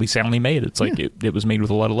like really soundly made. It's like it was made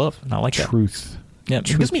with a lot of love, and I like that. Truth. Yeah, it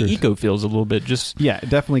gives me eco feels a little bit. Just Yeah, it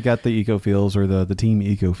definitely got the eco feels or the team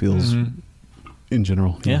eco feels in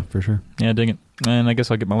general. Yeah. For sure. yeah, dig it. And I guess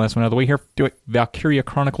I'll get my last one out of the way here. Do it. Valkyria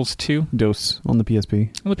Chronicles 2. Dose on the PSP.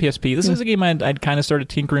 On the PSP. This is a game I'd kind of started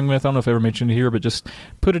tinkering with. I don't know if I ever mentioned it here, but just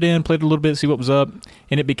put it in, played it a little bit, see what was up.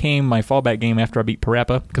 And it became my fallback game after I beat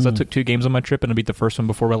Parappa, because I took 2 games on my trip, and I beat the first one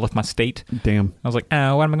before I left my state. Damn. I was like,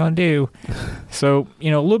 oh, what am I going to do? So, a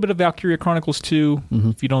little bit of Valkyria Chronicles 2.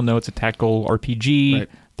 If you don't know, it's a tactical RPG, Right.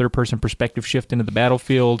 third-person perspective shift into the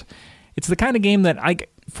battlefield. It's the kind of game that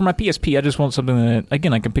for my PSP, I just want something that,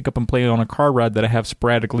 again, I can pick up and play on a car ride that I have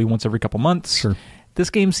sporadically once every couple months. Sure. This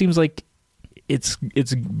game seems like it's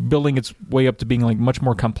building its way up to being like much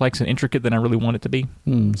more complex and intricate than I really want it to be.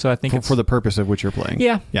 So I think for the purpose of which you're playing.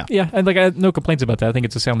 Yeah. And like I have no complaints about that. I think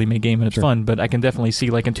it's a soundly made game and it's Sure. fun. But I can definitely see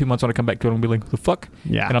like in 2 months when I come back to it, I'm gonna be like, the fuck?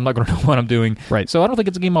 Yeah. And I'm not gonna know what I'm doing. Right. So I don't think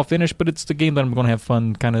it's a game I'll finish, but it's the game that I'm gonna have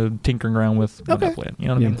fun kind of tinkering around with when I play it. You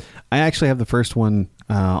know what I mean? I actually have the first one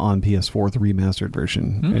on PS4, the remastered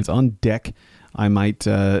version. It's on deck. I might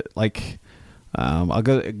I'll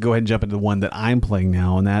go ahead and jump into the one that I'm playing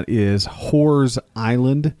now, and that is Whore's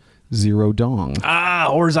Island Zero Dawn. Ah,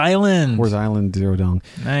 Whore's Island. Whore's Island Zero Dawn.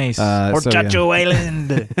 Nice. Horchacho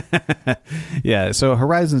Island. Yeah, so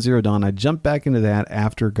Horizon Zero Dawn, I jumped back into that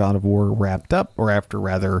after God of War wrapped up, or after,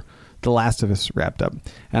 rather, The Last of Us wrapped up.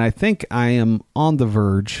 And I think I am on the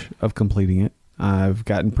verge of completing it. I've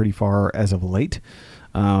gotten pretty far as of late.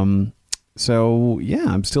 So, yeah,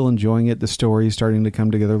 I'm still enjoying it. The story is starting to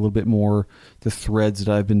come together a little bit more. The threads that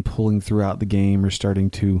I've been pulling throughout the game are starting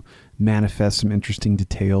to manifest some interesting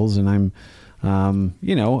details. And I'm,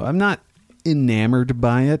 I'm not enamored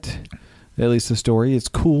by it. At least the story. It's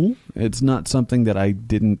cool. It's not something that I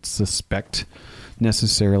didn't suspect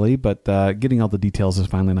necessarily, but getting all the details is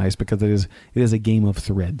finally nice because it is a game of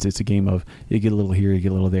threads. It's a game of you get a little here, you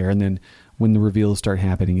get a little there, and then when the reveals start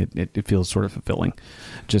happening, it feels sort of fulfilling,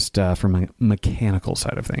 just from a mechanical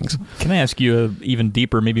side of things. Can I ask you an even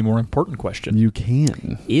deeper, maybe more important question? You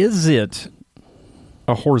can. Is it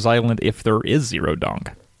a Whore's Island if there is Zero Dawn?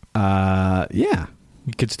 Yeah.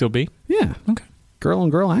 It could still be? Yeah. Okay. Girl on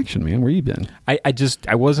girl action, man. Where you been?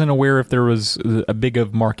 I wasn't aware if there was a big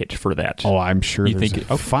of market for that. Oh, I'm sure You there's think a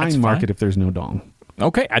that's fine market if there's no dong.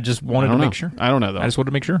 Okay, I just wanted to make sure. I don't know, though. I just wanted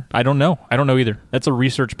to make sure. I don't know. I don't know either. That's a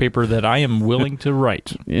research paper that I am willing to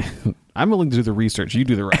write. Yeah. I'm willing to do the research. You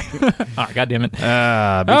do the right. God damn it.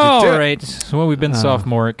 All right. So we've been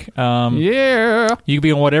sophomoric. Yeah. You can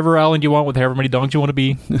be on whatever island you want with however many dongs you want to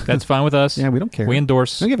be. That's fine with us. Yeah, we don't care. We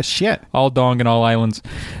endorse We don't give a shit. all dong and all islands.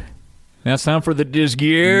 Now it's time for the Disc Girl.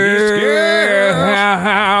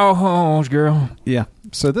 Yeah.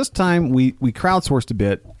 So this time we crowdsourced a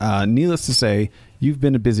bit. Needless to say, you've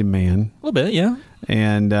been a busy man. A little bit, yeah.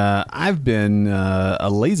 And I've been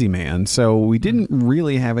a lazy man. So we didn't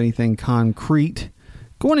really have anything concrete.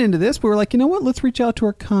 Going into this, we were like, you know what? Let's reach out to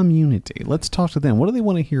our community. Let's talk to them. What do they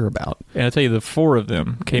want to hear about? And I'll tell you, the four of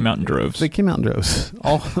them came out in droves. They came out in droves.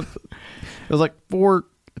 It was like 4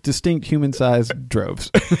 distinct human-sized droves.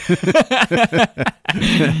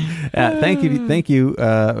 Thank you,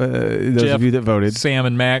 those Jeff, of you that voted. Sam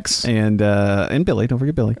and Max. And Billy. Don't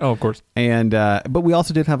forget Billy. Oh, of course. And but we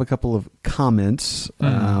also did have a couple of comments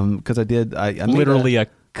because I made literally a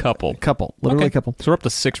couple. Literally Okay. a couple. So we're up to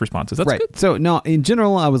 6 responses. That's right. good. So no, in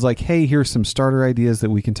general, I was like, hey, here's some starter ideas that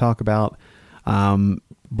we can talk about.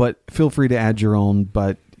 But feel free to add your own.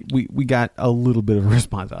 But we got a little bit of a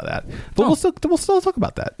response out of that. But we'll still talk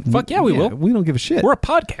about that. Fuck yeah, we will. We don't give a shit. We're a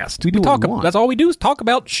podcast. We do what talk. we want. That's all we do is talk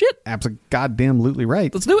about shit. Absolutely goddamn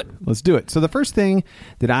right. Let's do it. Let's do it. So the first thing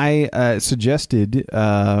that I suggested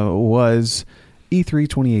was E3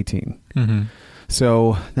 2018. Mm-hmm.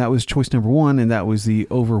 So that was choice number 1, and that was the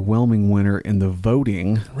overwhelming winner in the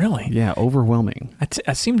voting. Really? Yeah, overwhelming.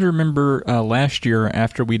 I seem to remember last year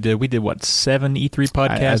after we did what, 7 E3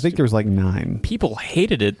 podcasts? I think there was like 9. People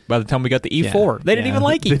hated it by the time we got to E4. They didn't even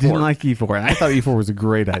like E4. They didn't like E4. And I thought E4 was a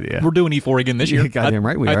great idea. We're doing E4 again this year. You're goddamn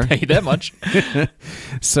right we are. I tell you that much.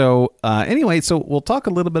 So anyway, so we'll talk a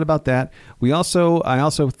little bit about that. I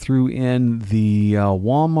also threw in the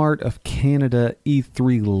Walmart of Canada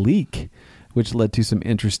E3 leak, which led to some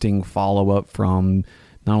interesting follow-up from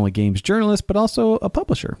not only games journalists, but also a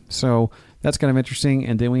publisher. So that's kind of interesting.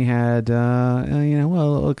 And then we had,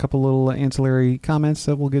 a couple little ancillary comments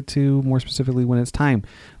that we'll get to more specifically when it's time.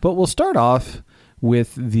 But we'll start off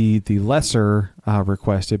with the lesser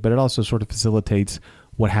requested, but it also sort of facilitates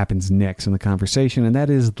what happens next in the conversation, and that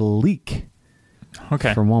is the leak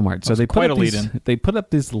from Walmart. So they put up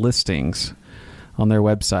these listings on their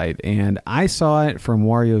website, and I saw it from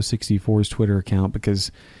Wario64's Twitter account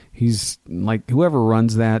because he's like, whoever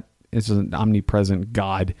runs that is an omnipresent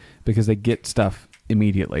god because they get stuff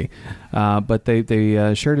immediately. But they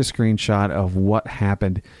shared a screenshot of what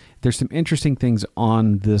happened. There's some interesting things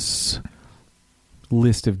on this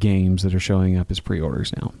list of games that are showing up as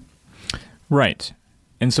pre-orders now. Right.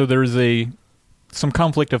 And so there's some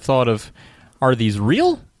conflict of thought of, are these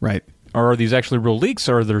real? Right. Or are these actually real leaks?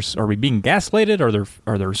 Are we being gaslighted?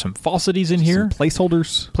 Are there some falsities in here? Some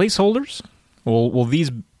placeholders? Will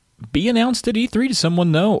these be announced at E3? Does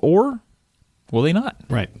someone know? Or will they not?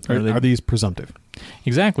 Right. Are these presumptive?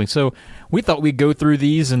 Exactly. So we thought we'd go through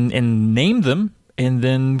these and name them, and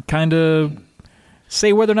then kind of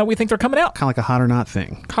say whether or not we think they're coming out. Kind of like a hot or not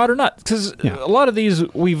thing. Hot or not. Because a lot of these,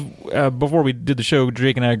 before we did the show,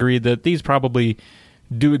 Jake and I agreed that these probably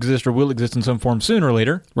do exist or will exist in some form sooner or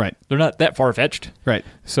later. Right. They're not that far-fetched. Right.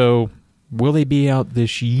 So will they be out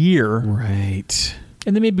this year? Right.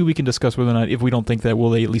 And then maybe we can discuss whether or not, if we don't think that, will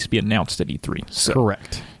they at least be announced at E3. So,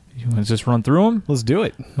 correct. You want to just run through them? Let's do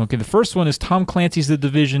it. Okay, the first one is Tom Clancy's The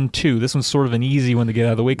Division 2. This one's sort of an easy one to get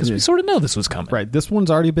out of the way because we sort of know this was coming. Right. This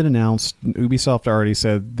one's already been announced. Ubisoft already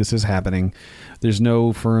said this is happening. There's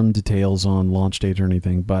no firm details on launch date or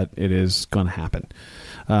anything, but it is going to happen.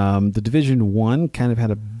 The Division 1 kind of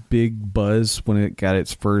had a big buzz when it got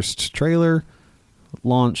its first trailer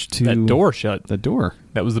launched to... That door shut. The door.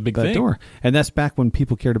 That was the big thing. That door. And that's back when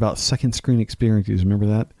people cared about second screen experiences. Remember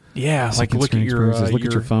that? Yeah, Second like look at your look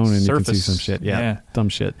at your phone and Surface. you can see some shit. Yeah. Dumb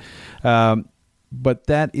shit. But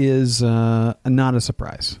that is not a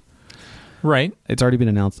surprise. Right. It's already been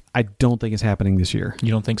announced. I don't think it's happening this year.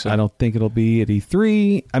 You don't think so? I don't think it'll be at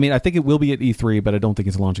E3. I mean, I think it will be at E3, but I don't think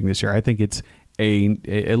it's launching this year. I think it's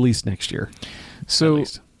at least next year. So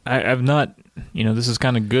I've not, this is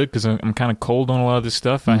kind of good because I'm kind of cold on a lot of this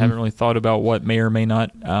stuff. I haven't really thought about what may or may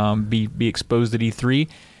not be exposed at E3.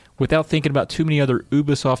 Without thinking about too many other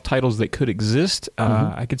Ubisoft titles that could exist,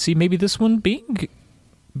 I could see maybe this one being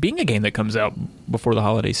a game that comes out before the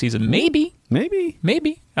holiday season. Maybe.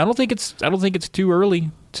 I don't think it's too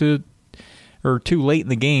early or too late in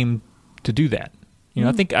the game to do that.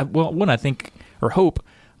 I think hope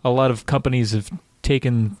a lot of companies have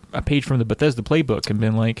taken a page from the Bethesda playbook and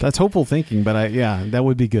been like, that's hopeful thinking, but that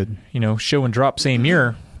would be good. Show and drop same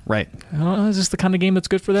year. Right. I don't know, is this the kind of game that's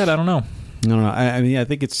good for that? I don't know. No. I mean, I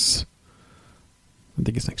think it's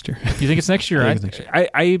next year. You think it's next year? I think it's next year.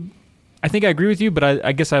 I think I agree with you, but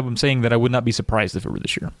I guess I'm saying that I would not be surprised if it were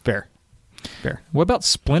this year. Fair. What about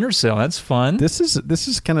Splinter Cell? That's fun. This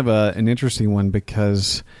is kind of an interesting one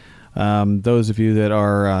because those of you that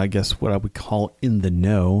are, I guess, what I would call in the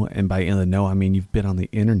know, and by in the know, I mean you've been on the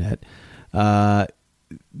internet.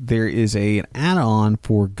 There is an add-on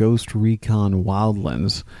for Ghost Recon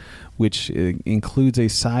Wildlands, which includes a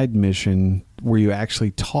side mission where you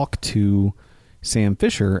actually talk to Sam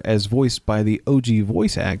Fisher as voiced by the OG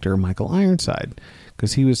voice actor Michael Ironside,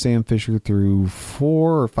 because he was Sam Fisher through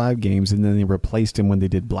 4 or 5 games, and then they replaced him when they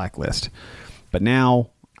did Blacklist. But now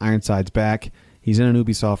Ironside's back. He's in an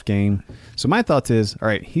Ubisoft game. So my thoughts is, all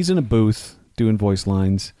right, he's in a booth doing voice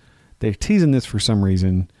lines. They're teasing this for some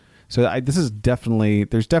reason. So there's definitely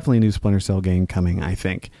a new Splinter Cell game coming, I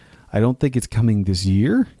think. I don't think it's coming this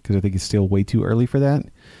year because I think it's still way too early for that.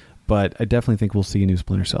 But I definitely think we'll see a new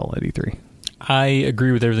Splinter Cell at E3. I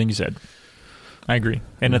agree with everything you said. I agree.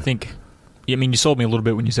 And I think, you sold me a little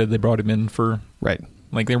bit when you said they brought him in for... Right.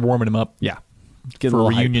 Like they're warming him up. Yeah. For a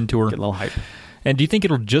reunion tour. Get a little hype. And do you think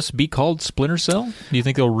it'll just be called Splinter Cell? Do you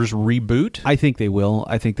think they'll just reboot? I think they will.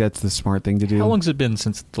 I think that's the smart thing to do. How long's it been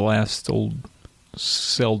since the last old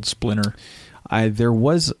celled Splinter? There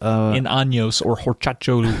was in años or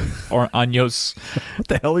horchacho or años. What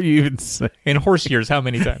the hell are you even saying? In horse years, how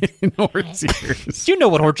many times? In horse years. You know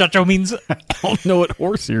what horchacho means? I don't know what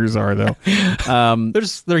horse years are though.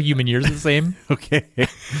 They're human years the same. Okay.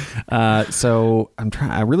 So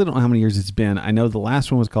I really don't know how many years it's been. I know the last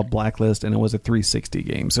one was called Blacklist, and it was a 360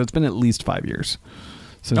 game. So it's been at least 5 years.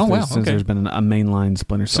 Since there's been a mainline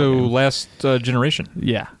Splinter Cell So game. last generation.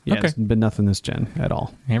 Yeah. Okay. It's been nothing this gen at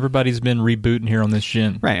all. Everybody's been rebooting here on this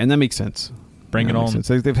gen. Right, and that makes sense. Bring it on.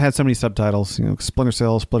 They've had so many subtitles. Splinter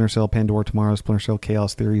Cell, Pandora Tomorrow, Splinter Cell,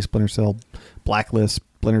 Chaos Theory, Splinter Cell, Blacklist,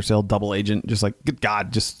 Splinter Cell, Double Agent. Just like, good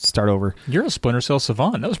God, just start over. You're a Splinter Cell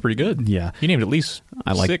savant. That was pretty good. Yeah. You named at least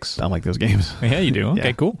 6. I like those games. Yeah, you do.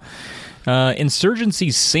 Okay, cool.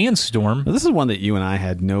 Insurgency Sandstorm. Now, this is one that you and I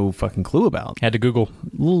had no fucking clue about. Had to Google.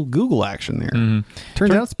 A little Google action there.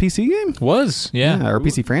 Turns out it's a PC game. Yeah. Or a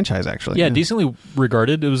PC franchise, actually. Yeah, decently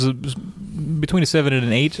regarded. It was between a 7 and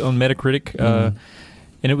an 8 on Metacritic.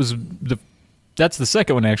 And it was that's the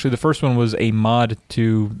second one, actually. The first one was a mod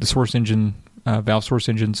to the Source Engine, Valve Source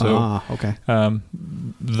Engine. So, okay.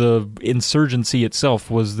 The Insurgency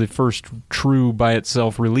itself was the first true by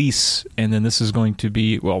itself release, and then this is going to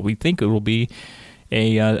be, well, we think it will be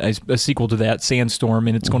a sequel to that, Sandstorm,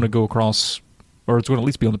 and it's going to go across, or it's going to at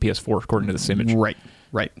least be on the PS4, according to this image.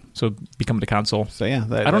 Right. So becoming a console. So yeah,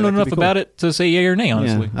 I don't know enough about it to say yay or nay,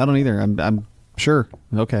 honestly. Yeah, I don't either. I'm Sure.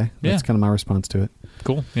 Okay. Yeah. That's kind of my response to it.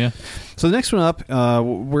 Cool. Yeah. So the next one up,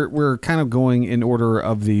 we're kind of going in order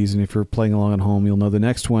of these, and if you're playing along at home, you'll know the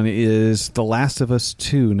next one is The Last of Us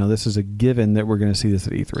 2. Now, this is a given that we're going to see this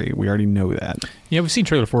at E3. We already know that. Yeah, we've seen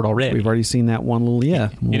trailer for it already. We've already seen that one little,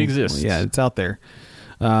 It exists. Yeah, it's out there.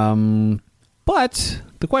 But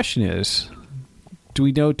the question is, do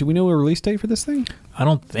we know a release date for this thing? I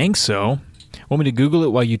don't think so. Want me to Google it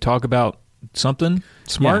while you talk about something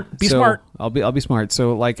smart? Yeah. Be So, smart. I'll be smart.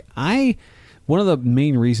 So, like, one of the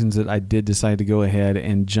main reasons that I did decide to go ahead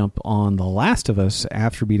and jump on The Last of Us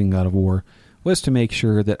after beating God of War was to make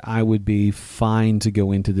sure that I would be fine to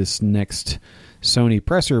go into this next Sony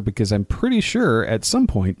presser, because I'm pretty sure at some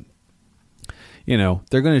point,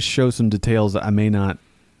 they're going to show some details that I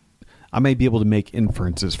may be able to make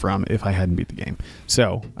inferences from if I hadn't beat the game.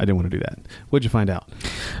 So I didn't want to do that. What'd you find out?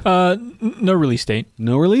 No release date.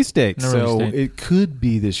 No release date. No so release date. it could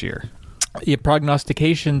be this year. Yeah,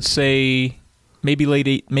 prognostications say maybe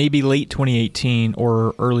late 2018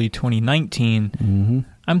 or early 2019. Mm-hmm.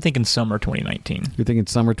 I'm thinking summer 2019. You're thinking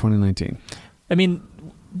summer 2019. I mean,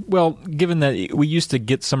 well, given that we used to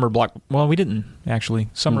get summer block... Well, we didn't, actually.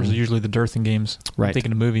 Summer's usually the dearth in games. Right. I'm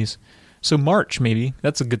thinking of movies. So March, maybe.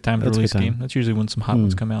 That's a good time to That's a release a good time. game. That's usually when some hot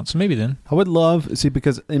ones come out. So maybe then. I would love... See,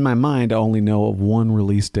 because in my mind, I only know of one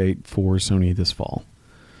release date for Sony this fall.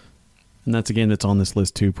 And that's a game that's on this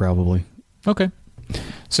list too, probably. Okay.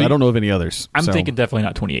 So I don't know of any others. I'm so. thinking definitely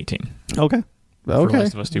not 2018. Okay. For Okay.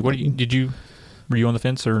 Last of Us 2. Were you on the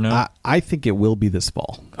fence or no? I think it will be this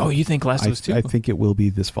fall. Oh, you think Last of Us 2? I think it will be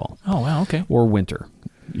this fall. Oh, wow, okay. Or winter.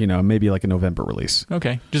 Maybe like a November release.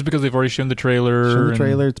 Okay. Just because they've already shown the trailer.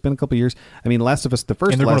 It's been a couple of years. I mean, Last of Us, the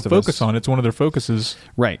first And they're going Last to of Us. focus on it. It's one of their focuses.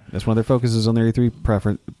 Right. That's one of their focuses on their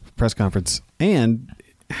E3 press conference. And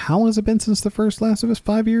how long has it been since the first Last of Us?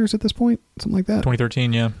 5 years at this point? Something like that?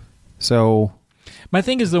 2013, yeah. So... My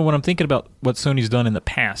thing is, though, when I'm thinking about what Sony's done in the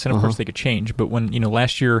past, and of course they could change, but when,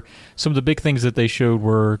 last year, some of the big things that they showed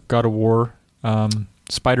were God of War,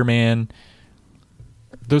 Spider-Man.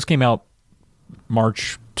 Those came out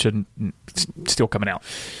March to still coming out,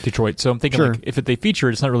 Detroit. So I'm thinking, Sure. if they feature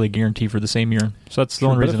it, it's not really a guarantee for the same year. So that's the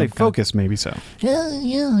only but reason. if they focus, maybe so. Yeah,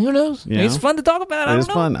 who knows? Yeah. It's fun to talk about. It is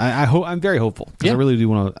fun. I hope. I'm very hopeful because Yeah. I really do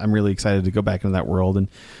want to. I'm really excited to go back into that world, and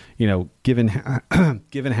given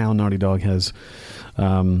how Naughty Dog has,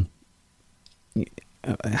 how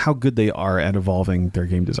good they are at evolving their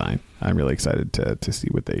game design, I'm really excited to see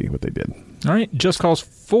what they did. All right, Just Cause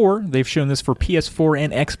 4. They've shown this for PS4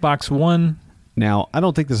 and Xbox One. Now, I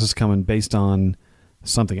don't think this is coming based on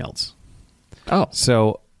something else. Oh,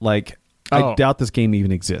 So, I doubt this game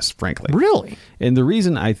even exists, frankly. really? And the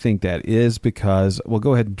reason I think that is because, well,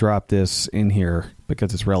 go ahead and drop this in here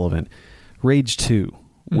because it's relevant. Rage 2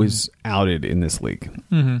 was outed in this league.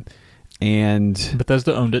 Mm-hmm. And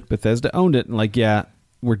Bethesda owned it. Bethesda owned it and yeah,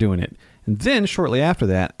 we're doing it. And then shortly after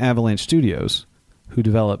that, Avalanche Studios, who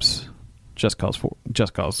develops Just Cause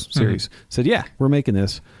series, said, yeah, we're making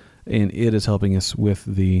this. And it is helping us with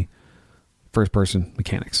the first-person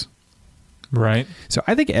mechanics. Right. So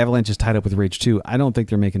I think Avalanche is tied up with Rage 2. I don't think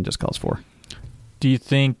they're making Just Cause 4. Do you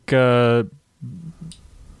think, because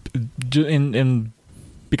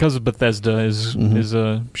of Bethesda is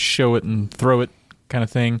a show it and throw it kind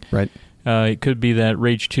of thing, Right. It could be that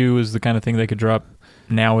Rage 2 is the kind of thing they could drop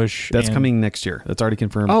nowish. That's coming next year. That's already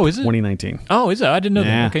confirmed. Oh, is it? 2019. Oh, is it? I didn't know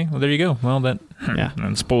Yeah. that. Okay, well, there you go. Well, that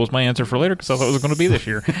spoils my answer for later because I thought it was going to be this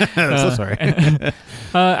year. So sorry.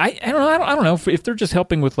 I don't know if they're just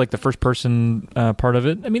helping with the first person part of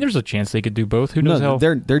it. I mean, there's a chance they could do both. Who knows how?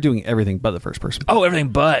 They're doing everything but the first person. Oh, everything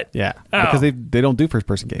but. Yeah, Oh. because they don't do first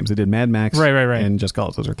person games. They did Mad Max, Right. and Just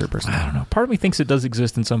Cause. Those are third person. I don't know. Part of me thinks it does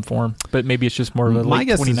exist in some form, but maybe it's just more of a My late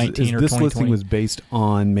guess 2019 is or this 2020. listing was based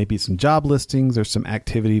on maybe some job listings or some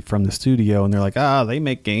activity from the studio, and they're like, they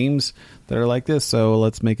make games that are like this, so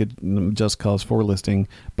let's make a Just Cause 4 listing.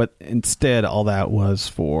 But instead, all that was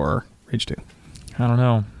for Rage 2. I don't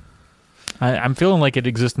know. I'm feeling like it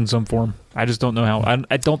exists in some form. I just don't know how.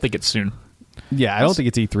 I don't think it's soon. Yeah, I don't think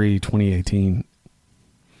it's E3 2018.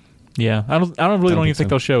 Yeah, I don't even think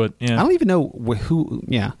they'll show it. Yeah, I don't even know who.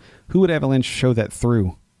 Yeah, who would Avalanche show that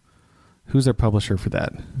through? Who's their publisher for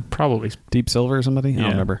that? probably. Deep Silver or somebody? I Yeah.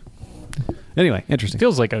 don't remember. Anyway, interesting. It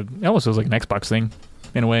almost feels like an Xbox thing,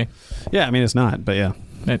 in a way. Yeah, I mean it's not, but yeah,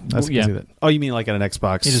 I can see that. Oh, you mean like at an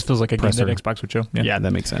Xbox? It just feels like a game presser. that Xbox would show. Yeah,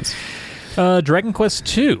 that makes sense. Dragon Quest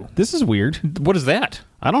 2. This is weird. What is that?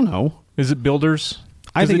 I don't know. Is it Builders?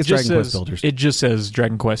 I think it's just Dragon Quest says- Builders. It just says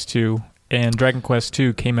Dragon Quest 2. And Dragon Quest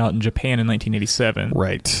II came out in Japan in 1987.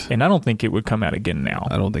 Right. And I don't think it would come out again now.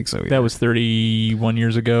 I don't think so either. That was 31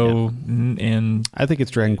 years ago. And I think it's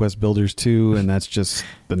Dragon Quest Builders 2, and that's just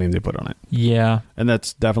the name they put on it. yeah. And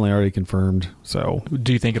that's definitely already confirmed. So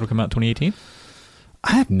Do you think it'll come out 2018?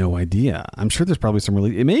 I have no idea. I'm sure there's probably some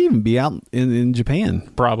release. It may even be out in Japan.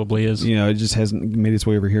 Probably is. You know, it just hasn't made its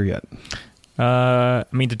way over here yet. I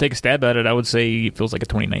mean, to take a stab at it, I would say it feels like a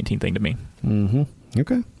 2019 thing to me. Mm-hmm.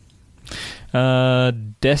 Okay.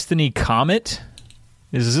 Destiny Comet.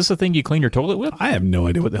 Is this a thing you clean your toilet with? I have no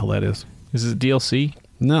idea what the hell that is. Is it DLC?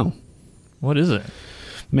 No. What is it?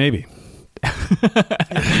 Maybe.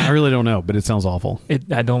 I really don't know, but it sounds awful.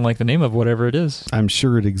 I don't like the name of whatever it is. I'm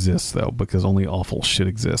sure it exists, though, because only awful shit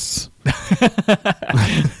exists.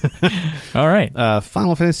 All right.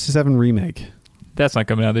 Final Fantasy VII Remake. That's not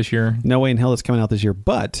coming out this year. No way in hell it's coming out this year,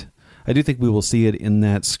 but I do think we will see it in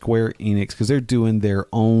that Square Enix, because they're doing their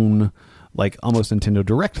own, like, almost Nintendo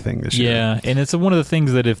Direct thing this year. Yeah, and it's one of the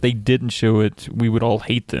things that if they didn't show it, we would all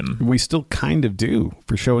hate them. We still kind of do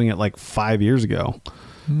for showing it like 5 years ago.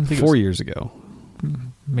 4 years ago.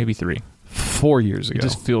 Maybe 3. 4 years ago. It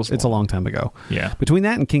just feels it's a long time ago. Yeah. Between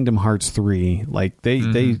that and Kingdom Hearts 3, like they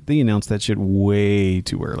announced that shit way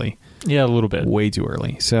too early. Yeah, a little bit. Way too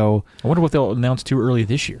early. So I wonder what they'll announce too early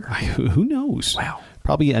this year. who knows? Wow.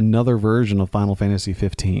 Probably another version of Final Fantasy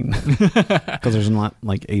 15 because there's not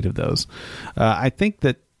like 8 of those. I think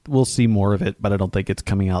that we'll see more of it, but I don't think it's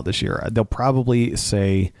coming out this year. They'll probably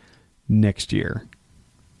say next year.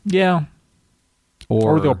 Yeah.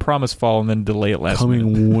 Or they'll promise fall and then delay it last minute.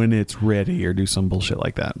 coming when it's ready, or do some bullshit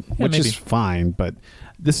like that, which maybe. is fine. But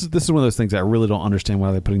this is one of those things that I really don't understand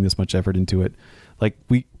why they're putting this much effort into it. Like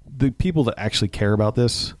the people that actually care about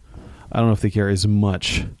this, I don't know if they care as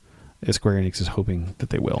much as Square Enix is hoping that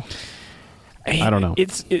they will. I don't know.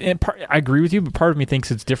 I agree with you, but part of me thinks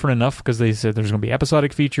it's different enough because they said there's going to be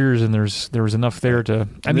episodic features and there was enough there to.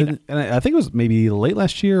 I mean, and I think it was maybe late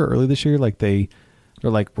last year or early this year. Like they're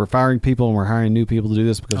like, we're firing people and we're hiring new people to do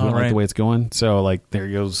this because we don't like the way it's going. So like there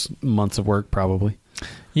goes months of work probably.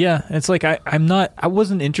 Yeah, it's like I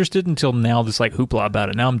wasn't interested until now. This like hoopla about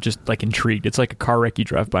it. Now I'm just like intrigued. It's like a car wreck you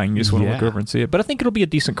drive by and you just want to look over and see it. But I think it'll be a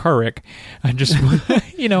decent car wreck. I just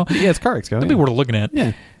yeah, it's car wrecks. It'll be worth looking at.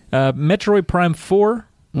 Yeah. Metroid Prime 4.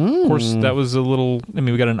 Of course, that was a little. I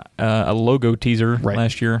mean, we got a logo teaser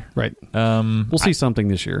last year. Right. We'll see something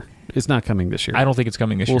this year. It's not coming this year. I don't think it's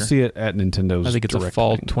coming this year. We'll see it at Nintendo's. I think it's a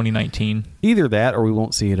fall 2019. Either that, or we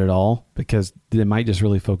won't see it at all because they might just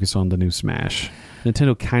really focus on the new Smash.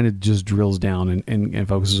 Nintendo kind of just drills down and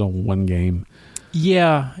focuses on one game.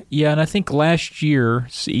 Yeah, and I think last year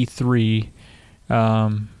E3,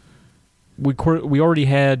 we already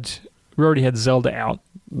had Zelda out.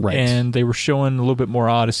 Right. And they were showing a little bit more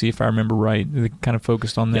Odyssey, if I remember right. They kind of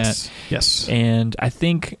focused on that. Yes. And I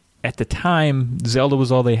think at the time, Zelda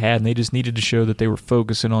was all they had, and they just needed to show that they were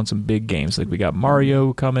focusing on some big games. Like we got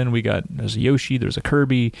Mario coming, there's a Yoshi, there's a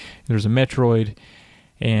Kirby, there's a Metroid,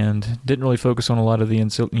 and didn't really focus on a lot of the,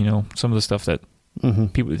 some of the stuff that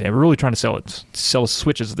people, they were really trying to sell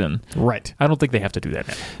Switches then. Right. I don't think they have to do that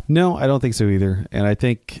now. No, I don't think so either. And I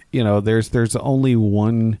think, there's only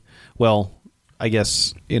one, well, I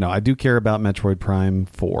guess, I do care about Metroid Prime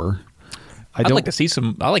 4. I'd like to see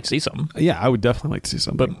some. I like to see some. Yeah, I would definitely like to see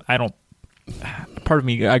something. But I don't. Part of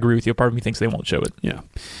me, I agree with you. Part of me thinks they won't show it. Yeah.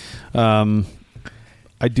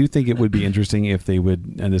 I do think it would be interesting if they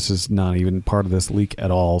would, and this is not even part of this leak at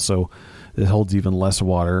all, so it holds even less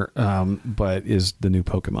water, but is the new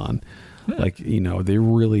Pokemon. Like, they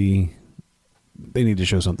need to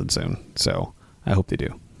show something soon. So I hope they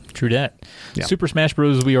do. True that. Yeah. Super Smash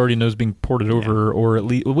Bros. We already know is being ported over, or at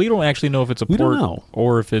least we don't actually know if it's a port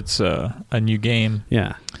or if it's a new game.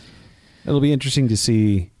 Yeah, it'll be interesting to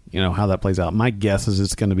see how that plays out. My guess is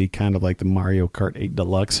it's going to be kind of like the Mario Kart 8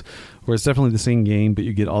 Deluxe, where it's definitely the same game, but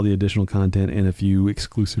you get all the additional content and a few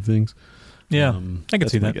exclusive things. Yeah, I can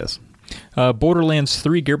see that. I guess. Borderlands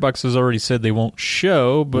 3, Gearbox has already said they won't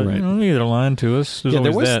show, but maybe they're lying to us.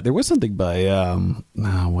 There was something by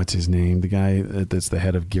what's his name? The guy that's the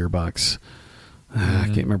head of Gearbox. I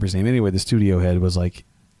can't remember his name. Anyway, the studio head was like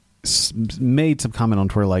made some comment on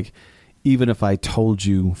Twitter like, even if I told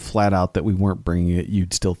you flat out that we weren't bringing it,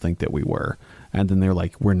 you'd still think that we were. And then they're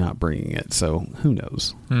like, we're not bringing it. So who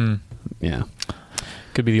knows? Yeah.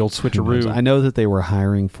 Could be the old switcheroo. I know that they were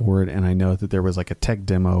hiring for it, and I know that there was like a tech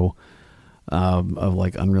demo of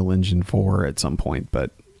like Unreal Engine 4 at some point,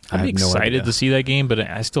 but I'm excited to see that game, but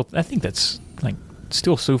I think that's like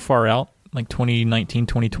still so far out like 2019,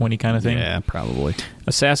 2020 kind of thing. Yeah, probably.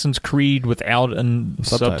 Assassin's Creed without a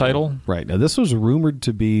subtitle. Right. Now, this was rumored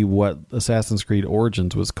to be what Assassin's Creed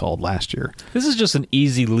Origins was called last year. This is just an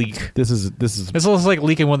easy leak. This is It's almost like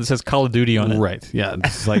leaking one that says Call of Duty on it. right. Yeah,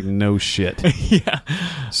 it's like no shit. Yeah.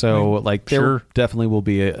 So, like, there Sure. definitely will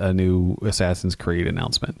be a new Assassin's Creed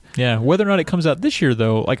announcement. Yeah. Whether or not it comes out this year,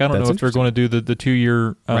 though, like I don't That's know if they're going to do the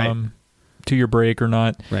 2-year Right. 2-year break or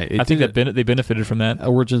not. Right. I think that they benefited from that.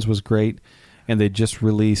 Origins was great, and they just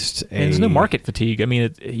released And there's no market fatigue. I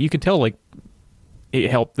mean, you can tell like it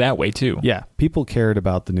helped that way too. Yeah, people cared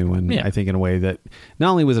about the new one. Yeah. I think in a way that not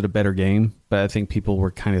only was it a better game, but I think people were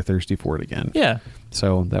kind of thirsty for it again. Yeah.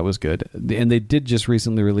 So that was good. And they did just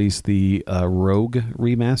recently release the Rogue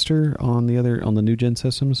remaster on the new gen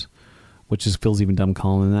systems, which feels even dumb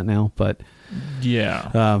calling that now, but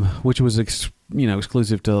Yeah. which was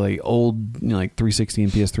exclusive to like old like 360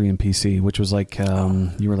 and PS3 and PC, which was like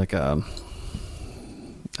you were like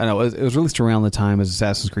I don't know, it was released around the time as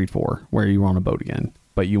Assassin's Creed 4, where you were on a boat again,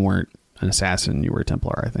 but you weren't an assassin, you were a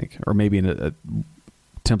Templar, I think, or maybe a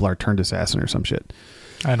Templar turned assassin or some shit.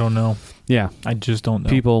 I don't know. Yeah, I just don't know.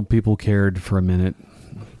 people cared for a minute.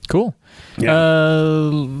 Cool. Yeah.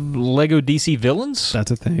 Lego DC Villains.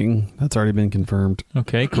 That's a thing. That's already been confirmed.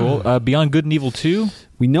 Okay, cool. Beyond Good and Evil 2.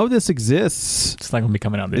 We know this exists. It's not going to be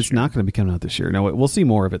coming out this It's year. not going to be coming out this year. No, we'll see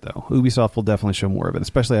more of it, though. Ubisoft will definitely show more of it,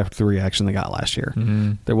 especially after the reaction they got last year.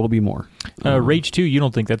 Mm-hmm. There will be more. Rage 2, you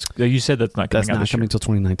don't think that's... You said that's not coming That's out not this coming year. until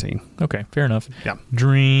 2019. Okay, fair enough. Yeah.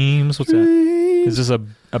 Dreams. What's that? Is this a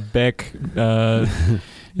Beck...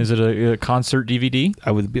 is it a concert DVD?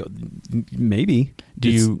 I would be... Maybe.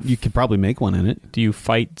 You could probably make one in it. Do you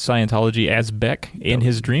fight Scientology as Beck in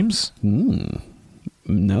his dreams?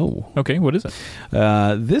 No. Okay, what is it?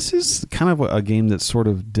 This is kind of a game that's sort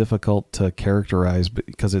of difficult to characterize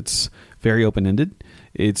because it's very open-ended.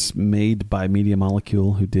 It's made by Media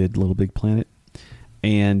Molecule, who did Little Big Planet.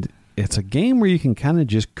 And it's a game where you can kind of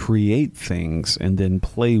just create things and then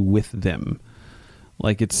play with them.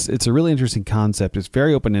 Like it's a really interesting concept. It's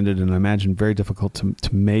very open-ended and I imagine very difficult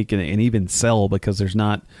to make and even sell because there's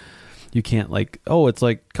not... You can't like, oh, it's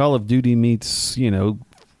like Call of Duty meets,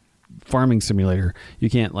 farming simulator. You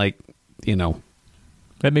can't like,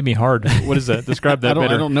 That made me hard. What is that? Describe that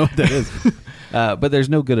better. I don't know what that is. But there's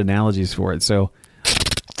no good analogies for it. So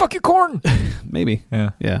fuck your corn. maybe.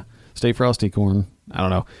 Yeah. Stay frosty, corn. I don't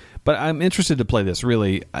know. But I'm interested to play this,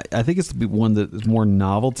 really. I think it's one that is more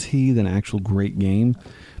novelty than actual great game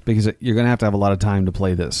because you're going to have a lot of time to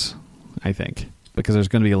play this, I think, because there's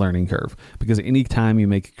going to be a learning curve. Because any time you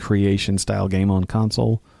make a creation-style game on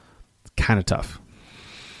console, it's kind of tough,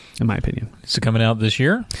 in my opinion. Is it coming out this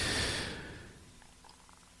year?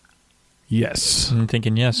 Yes. I'm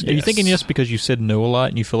thinking yes. Are you thinking yes because you said no a lot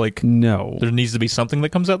and you feel like No. there needs to be something that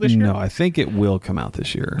comes out this year? No, I think it will come out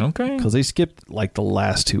this year. Okay. Because they skipped like the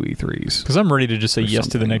last two E3s. Because I'm ready to just say yes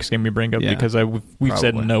to the something. next game you bring up Yeah, because we've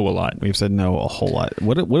said probably. no a lot. We've said no a whole lot.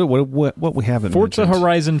 What we haven't Forza mentioned?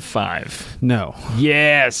 Horizon 5. No.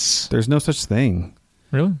 Yes. There's no such thing.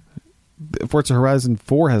 Really? Forza Horizon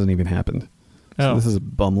 4 hasn't even happened. So Oh. this is a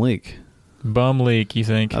bum leak. Bum leak, you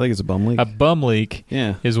think? I think it's a bum leak. A bum leak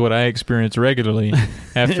Yeah. is what I experience regularly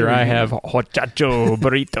after I have horchata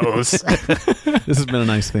burritos. This has been a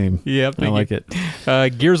nice theme. Yep. I like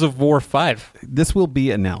it. Gears of War 5. This will be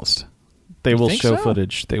announced. They will think show so?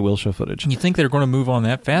 footage. They will show footage. You think they're going to move on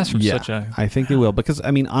that fast from Yeah, such a... I think they will because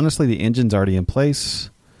honestly, the engine's already in place.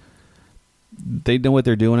 They know what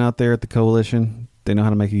they're doing out there at the Coalition. They know how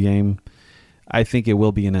to make a game. I think it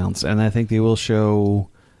will be announced, and I think they will show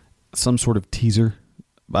some sort of teaser.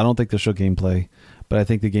 I don't think they'll show gameplay, but I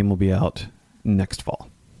think the game will be out next fall.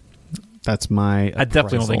 That's my. I definitely don't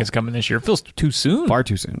appraisal. think it's coming this year. It feels too soon. Far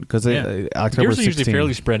too soon because Yeah. October Gears are 16. usually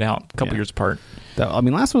fairly spread out, a couple Yeah. years apart. Last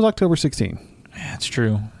one was October 16, Yeah, it's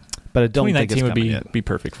true. but I don't think it's 2019 would coming be yet. be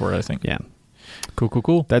perfect for it, I think. Yeah.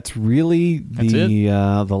 Cool. That's really That's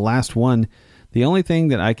the last one. The only thing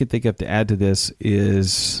that I could think of to add to this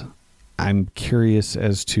is I'm curious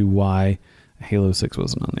as to why Halo 6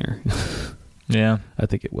 wasn't on there. Yeah, I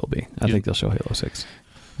think it will be. I think they'll show Halo 6.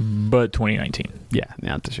 but 2019. Yeah,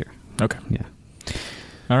 not this year. Okay. Yeah.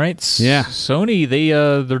 All right. Yeah. Sony,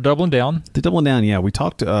 they're doubling down. To double down, yeah, we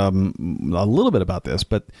talked a little bit about this,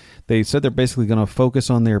 but they said they're basically going to focus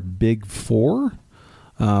on their big four,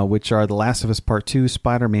 which are The Last of Us Part 2,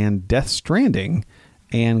 Spider-Man, Death Stranding,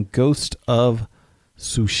 and Ghost of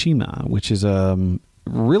Tsushima, which is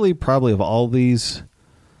really probably of all these,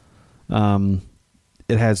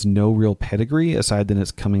 it has no real pedigree aside than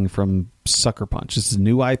it's coming from Sucker Punch. This is a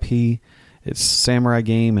new IP, It's a samurai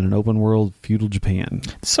game in an open world feudal Japan.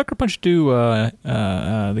 Sucker Punch 2,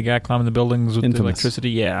 the guy climbing the buildings with the Infamous. electricity.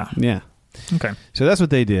 Yeah. Yeah. Okay. So that's what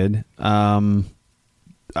they did.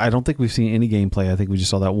 I don't think we've seen any gameplay. I think we just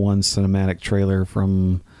saw that one cinematic trailer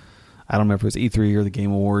from, I don't remember if it was E3 or the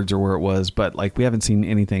Game Awards or where it was, but like we haven't seen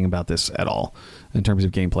anything about this at all in terms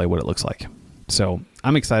of gameplay, what it looks like. So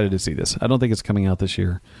I'm excited to see this. I don't think it's coming out this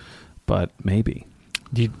year, but maybe.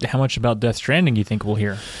 How much about Death Stranding do you think we'll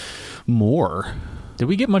hear? More. Did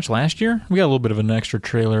we get much last year? We got a little bit of an extra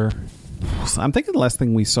trailer. I'm thinking the last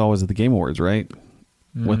thing we saw was at the Game Awards, right?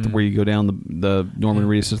 Where you go down the Norman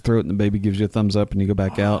Reedus' throat and the baby gives you a thumbs up and you go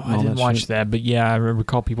back out. And I all didn't that watch shit. that, but yeah, I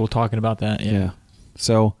recall people talking about that. Yeah.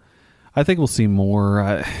 So I think we'll see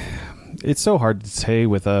more. It's so hard to say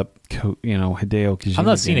with a Hideo Kojima. I'm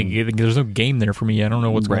not seeing game. it. There's no game there for me. I don't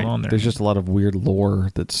know what's Right. going on there. There's just a lot of weird lore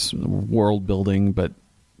that's world building, but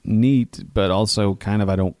neat, but also kind of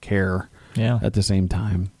I don't care at the same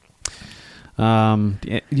time.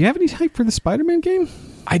 Do you have any hype for the Spider-Man game?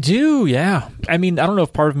 I do, yeah. I mean, I don't know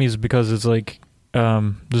if part of me is because it's like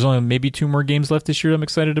there's only maybe 2 more games left this year I'm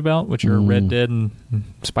excited about, which are Red Dead and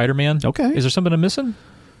Spider-Man. Okay. Is there something I'm missing?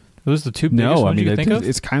 Are those the 2 biggest No, I ones mean you can think of?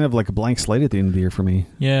 it's kind of like a blank slate at the end of the year for me.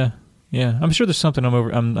 Yeah. I'm sure there's something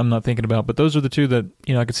I'm not thinking about, but those are the 2 that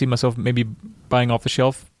I could see myself maybe buying off the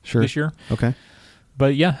shelf this year. Okay.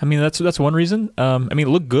 But yeah, I mean that's one reason. I mean, it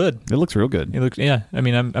looked good. It looks real good. It looks I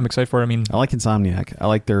mean, I'm excited for it. I mean, I like Insomniac. I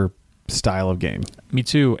like their style of game. Me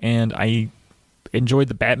too, and I enjoyed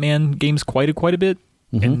the Batman games quite a bit,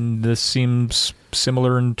 and this seems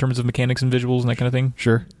similar in terms of mechanics and visuals and that kind of thing.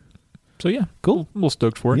 Sure. So yeah, Cool. I'm a little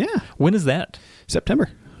stoked for it. Yeah. When is that? September.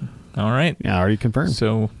 All right. Yeah, already confirmed.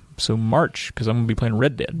 So March, because I'm gonna be playing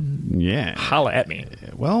Red Dead. Yeah. Holla at me.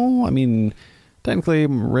 Well, I mean, technically,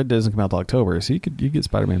 Red Dead doesn't come out till October, so you get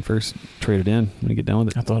Spider-Man first, trade it in when you get done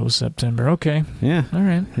with I it. thought it was September. Okay. Yeah. All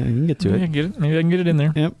right. Yeah, you can get to Maybe I it. can get it. Maybe I can get it in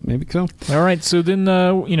there. Yep, maybe so. All right. So then,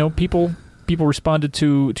 people responded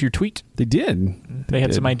to your tweet. They did. They had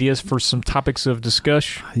did. some ideas for some topics of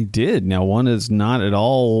discussion. They did. Now, one is not at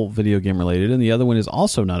all video game related, and the other one is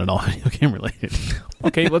also not at all video game related.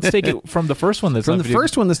 Okay, let's take it from the first one. That's From not the video-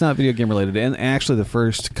 first one that's not video game related, and actually the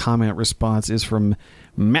first comment response is from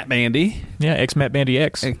Matt Bandy. Yeah, X Matt Bandy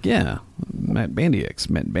X. Yeah, Matt Bandy X,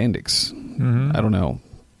 Matt Bandix. Mm-hmm. I don't know.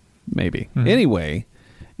 Maybe. Anyway,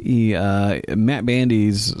 Matt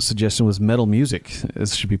Bandy's suggestion was metal music.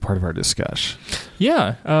 This should be part of our discussion.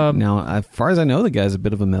 Yeah. Now, as far as I know, the guy's a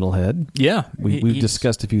bit of a metalhead. Yeah. We've He's-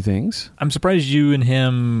 discussed a few things. I'm surprised you and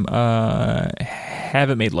him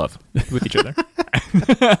haven't made love with each other.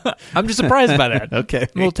 I'm just surprised by that. Okay. I'm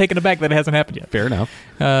a little taken aback that it hasn't happened yet. Fair enough.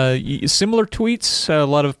 Similar tweets, a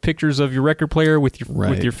lot of pictures of your record player with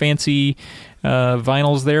your fancy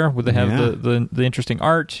vinyls there, where they have the interesting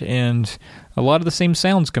art, and a lot of the same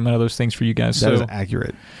sounds come out of those things for you guys. That is So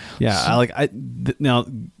accurate. Yeah, now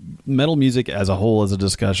metal music as a whole as a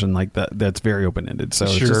discussion like that. That's very open ended. So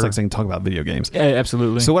it's Sure. just like saying talk about video games.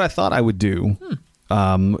 absolutely. So what I thought I would do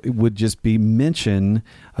would just be mention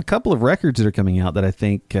a couple of records that are coming out that I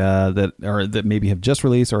think that maybe have just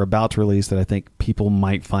released or about to release that I think people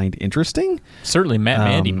might find interesting. Certainly, Matt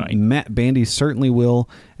Bandy might. Matt Bandy certainly will,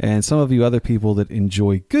 and some of you other people that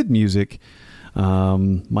enjoy good music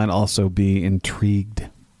might also be intrigued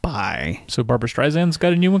by. So Barbara Streisand's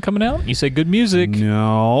got a new one coming out? You say good music.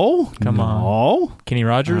 No. Come on. Kenny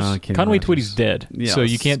Rogers? Kenny Conway Rogers. Twitty's dead. Yes. So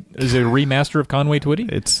you can't... Is it a remaster of Conway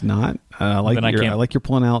Twitty? It's not. I Then I can't. like you're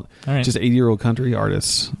pulling out All right. just 80-year-old country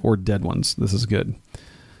artists or dead ones. This is good.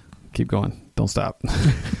 Keep going. Don't stop.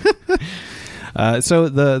 So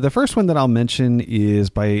the first one that I'll mention is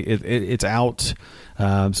it's out.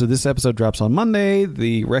 So this episode drops on Monday.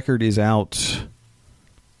 The record is out,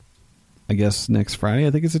 I guess, next Friday.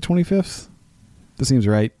 I think it's the 25th. That seems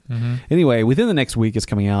right. Mm-hmm. Anyway, within the next week, it's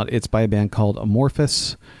coming out. It's by a band called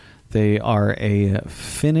Amorphous. They are a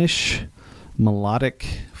Finnish melodic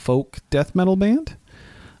folk death metal band.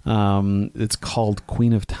 It's called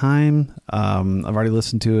Queen of Time. I've already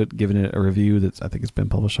listened to it, given it a review I think it's been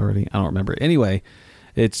published already. I don't remember. Anyway,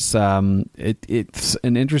 it's an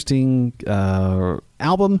interesting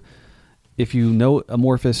album. If you know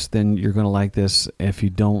Amorphous, then you're going to like this. If you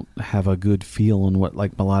don't have a good feel on what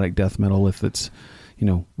like melodic death metal with its,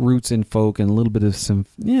 roots in folk and a little bit of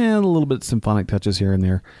symphonic touches here and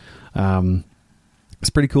there. It's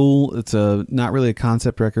pretty cool. It's not really a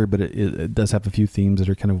concept record, but it does have a few themes that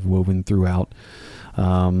are kind of woven throughout.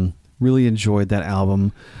 Really enjoyed that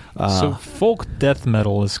album. So folk death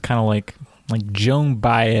metal is kind of like Joan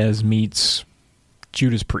Baez meets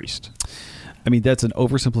Judas Priest. I mean, that's an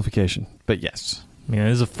oversimplification, but yes.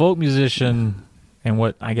 As a folk musician, And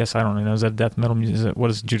what, I guess, I don't know, is that death metal music?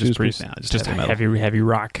 What is Judas Priest? No, just heavy heavy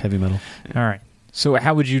rock. Heavy metal. All right. So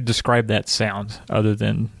how would you describe that sound other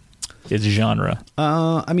than its genre?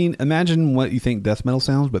 I mean, imagine what you think death metal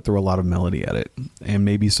sounds, but throw a lot of melody at it, and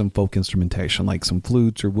maybe some folk instrumentation, like some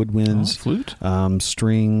flutes or woodwinds, Flute?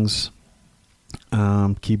 Strings,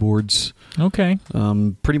 keyboards. Okay.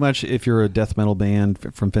 Pretty much, if you're a death metal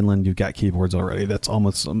band from Finland, you've got keyboards already. That's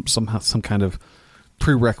almost some kind of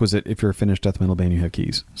prerequisite. If you're a Finnish death metal band, you have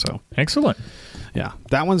keys. So Excellent. yeah,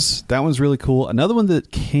 that one's really cool. Another one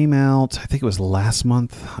that came out, I think it was last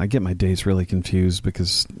month. I get my dates really confused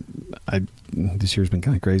because this year's been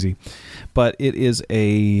kind of crazy. But it is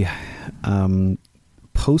a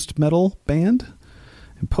post-metal band.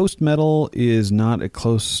 And post-metal is not a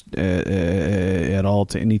close at all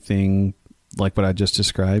to anything like what I just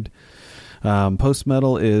described.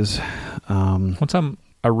 Post-metal is... One time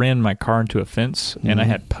I ran my car into a fence and I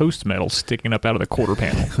had post metal sticking up out of the quarter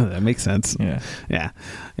panel. That makes sense. Yeah.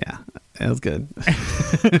 That was good.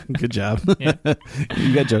 Good job. Yeah.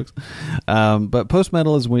 You got jokes. But post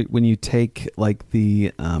metal is when you take like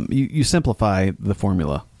the you simplify the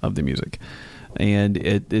formula of the music, and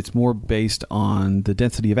it's more based on the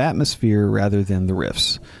density of atmosphere rather than the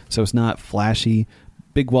riffs. So it's not flashy,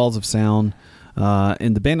 big walls of sound.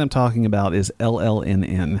 And the band I'm talking about is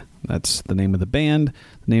LLNN. That's the name of the band.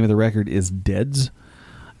 The name of the record is Deads,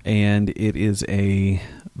 and it is a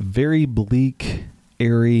very bleak,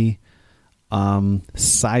 airy,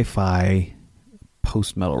 sci-fi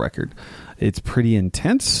post-metal record. It's pretty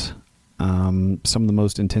intense. Some of the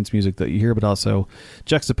most intense music that you hear, but also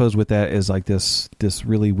juxtaposed with that is like this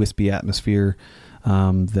really wispy atmosphere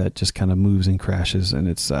that just kind of moves and crashes, and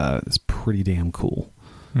it's pretty damn cool.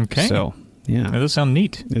 Okay. So yeah, that does sound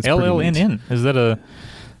neat. It's LLNN. Is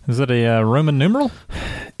that a Roman numeral?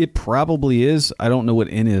 It probably is. I don't know what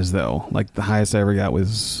N is though. Like the highest I ever got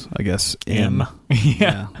was, I guess, M.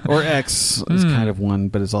 Yeah. Or X is kind of one,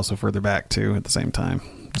 but it's also further back too at the same time.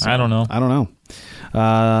 So, I don't know.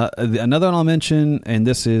 Another one I'll mention, and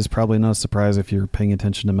this is probably not a surprise if you're paying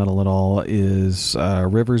attention to metal at all, is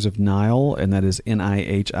Rivers of Nihil, and that is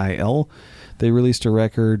Nihil. They released a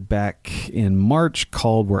record back in March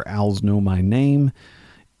called Where Owls Know My Name.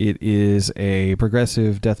 It is a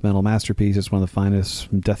progressive death metal masterpiece. It's one of the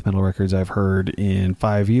finest death metal records I've heard in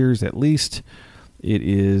 5 years at least. It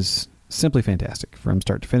is simply fantastic from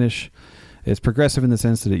start to finish. It's progressive in the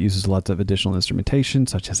sense that it uses lots of additional instrumentation,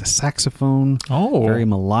 such as a saxophone. Oh. Very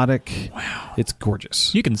melodic. Wow. It's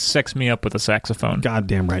gorgeous. You can sex me up with a saxophone.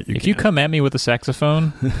 Goddamn right you If can. you come at me with a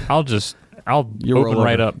saxophone, I'll You'll open roll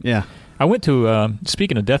right over. up. Yeah. I went to,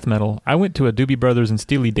 speaking of death metal, I went to a Doobie Brothers and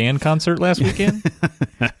Steely Dan concert last weekend,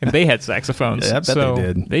 and they had saxophones. Yeah, I bet they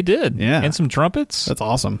did. They did. Yeah. And some trumpets. That's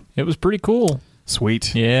awesome. It was pretty cool.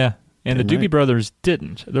 Sweet. Yeah. And the Damn Doobie right. Brothers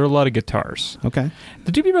didn't. There were a lot of guitars. Okay.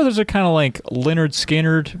 The Doobie Brothers are kind of like Leonard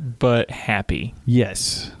Skinner, but happy.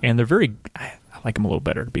 Yes. And they're I like them a little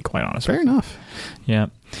better, to be quite honest. Fair enough. Yeah.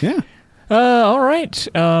 Yeah. All right.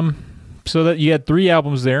 So that you had 3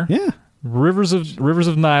 albums there. Yeah. Rivers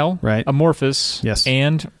of Nile, Right. Amorphous, Yes.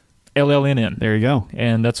 and LLNN. There you go.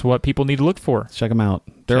 And that's what people need to look for. Check them out.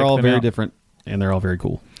 They're Check all them very out. different, and they're all very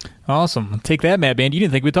cool. Awesome. Take that, Matt Band. You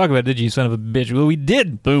didn't think we'd talk about it, did you, son of a bitch? Well, we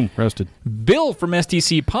did. Boom. Roasted. Bill from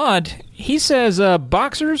STC Pod, he says,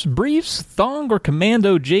 boxers, briefs, thong, or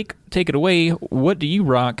commando. Jake, take it away. What do you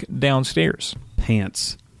rock downstairs?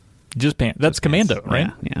 Pants. Just pants. That's commando,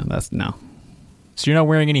 right? Yeah, that's no. So you're not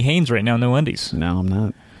wearing any Hanes right now, no undies. No, I'm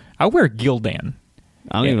not. I wear Gildan.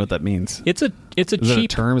 I don't even know what that means. It's a Is it a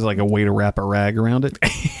cheap term? Is it like a way to wrap a rag around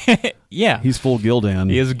it? Yeah. He's full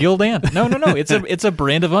Gildan. He is Gildan. No. It's a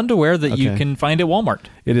brand of underwear that you Okay. can find at Walmart.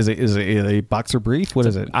 It is a boxer brief? What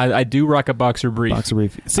is it? I do rock a boxer brief. Boxer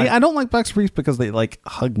brief. See, I don't like boxer briefs because they like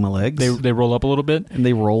hug my legs. They roll up a little bit. and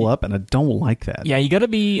they roll up, and I don't like that. Yeah, you got to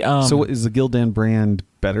be. So is the Gildan brand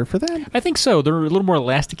better for that? I think so. They're a little more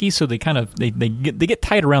elasticy, so they kind of they get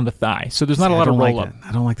tight around the thigh. So there's not a lot of roll up.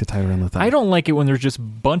 I don't like the tie around the thigh. I don't like it when there's just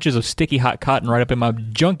bunches of sticky hot cotton right up in my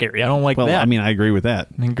junk area. I don't like Well, that. I mean, I agree with that.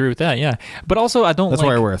 I agree with that. Yeah, but also I don't. That's like,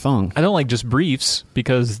 why I wear a thong. I don't like just briefs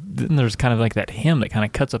because then there's kind of like that hem that kind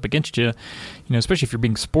of cuts up against you. You know, especially if you're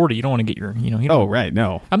being sporty, you don't want to get your. You don't, Oh, right.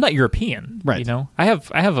 No. I'm not European, Right. You know, I have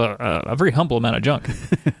a very humble amount of junk,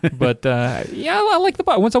 but yeah, I like the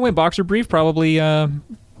once I went boxer brief, probably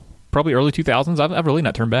early 2000s. I've really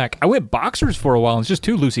not turned back. I went boxers for a while, and it's just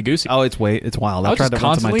too loosey goosey. Oh, it's wild. I I was tried just that once in my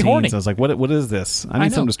constantly teens. horny. I was like, what is this? I need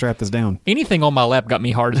know. something to strap this down. Anything on my lap got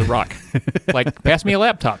me hard as a rock. Like, pass me a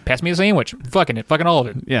laptop, pass me a sandwich, fucking all of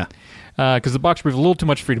it. Yeah. Because the boxer brief is a little too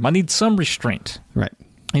much freedom. I need some restraint. Right.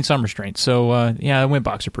 So yeah, I went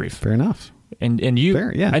boxer brief. Fair enough. And you,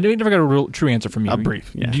 Fair, yeah. I never got a real true answer from you. A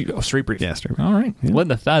brief, yeah. Straight brief. Yeah, straight brief. All right. Yeah. Letting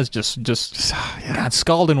the thighs just God,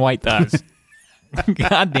 scalding white thighs.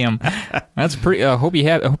 God damn. That's pretty. I hope you're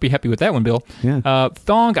happy with that one, Bill. Yeah.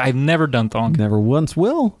 Thong. I've never done thong. Never once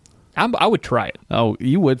will. I would try it Oh,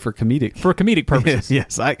 you would for comedic. for comedic purposes.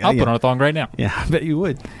 Yes, I'll put on a thong right now. Yeah, I bet you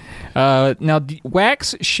would. Now,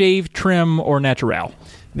 wax, shave, trim, or natural?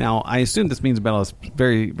 Now, I assume this means about a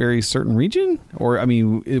very, very certain region? Or, I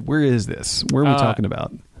mean, where is this? Where are we talking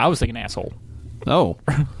about? I was thinking asshole. Oh,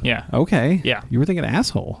 Yeah. okay. Yeah. You were thinking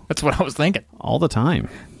asshole That's what I was thinking. all the time.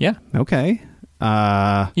 Yeah. Okay.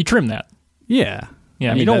 You trim that. Yeah.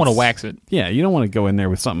 Yeah. I mean, You don't want to that's- wax it. Yeah, you don't want to go in there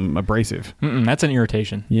with something abrasive. That's an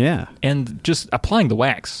irritation. Yeah. And just applying the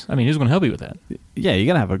wax. I mean, who's going to help you with that? Yeah, you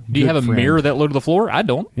got to have a Do you have a mirror that low to the floor? I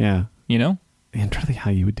don't. Yeah. You know? I'm trying to think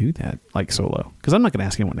how you would do that, like solo. Because I'm not going to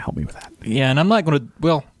ask anyone to help me with that. Yeah, and I'm not going to,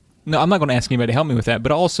 well, no, I'm not going to ask anybody to help me with that,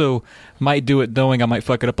 but I also might do it knowing I might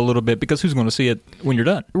fuck it up a little bit because who's going to see it when you're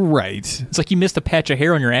done? Right. It's like you missed a patch of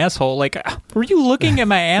hair on your asshole. Like, were you looking at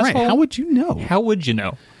my asshole? Right. How would you know? How would you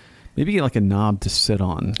know? Maybe get like a knob to sit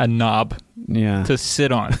on. A knob Yeah. to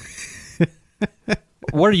sit on.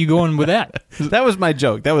 Where are you going with that? That was my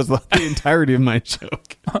joke. That was the entirety of my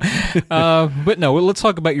joke. But no, let's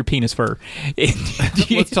talk about your penis fur.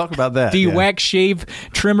 Let's talk about that. Do you yeah. wax, shave,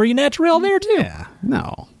 trim? Are you natural there too? Yeah.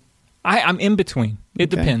 No. I'm in between.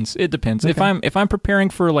 It Okay. depends. It depends. Okay. If I'm preparing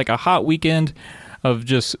for like a hot weekend of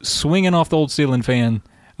just swinging off the old ceiling fan,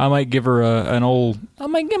 I might give her I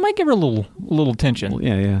might give her a little attention.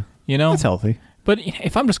 Yeah, yeah. You know, That's healthy. But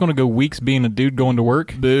if I'm just going to go weeks being a dude going to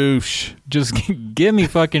work, Boosh. just give me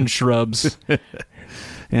fucking shrubs.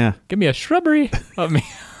 Yeah. Give me a shrubbery. I mean,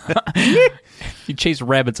 you chase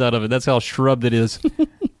rabbits out of it. That's how shrubbed it is.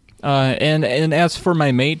 And as for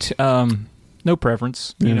my mate, no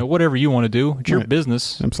preference. You Yeah. know, whatever you want to do, it's your Right.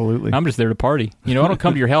 business. Absolutely. I'm just there to party. You know, I don't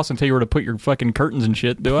come to your house and tell you where to put your fucking curtains and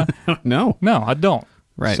shit, do I? No. No, I don't.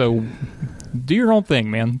 Right. So do your own thing,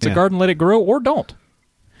 man. It's Yeah. a garden, let it grow, or don't.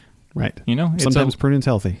 Right. You know, Sometimes pruning's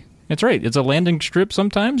healthy. That's right. It's a landing strip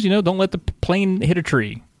sometimes. You know, don't let the plane hit a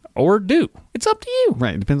tree. Or do. It's up to you.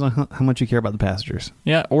 Right. Depends on how much you care about the passengers.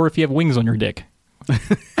 Yeah, or if you have wings on your dick.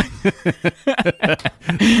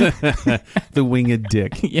 The winged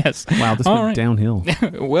dick. Yes. Wow, this All went right. downhill.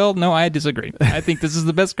 Well, no, I disagree. I think this is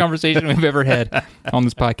the best conversation we've ever had on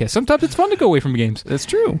this podcast. Sometimes it's fun to go away from games. That's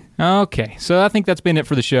true. Okay, so I think that's been it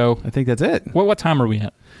for the show. I think that's it. What time are we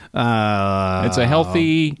at? It's a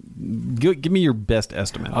healthy Give me your best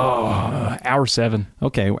estimate. hour 7.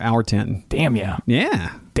 Okay, hour 10. Damn yeah.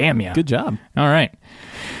 Yeah. Damn yeah. Good job. All right.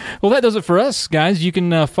 Well, that does it for us, guys. You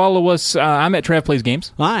can follow us. I'm at Trav Plays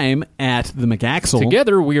Games. I'm at the McAxle.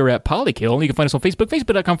 Together, we are at Polykill. You can find us on Facebook,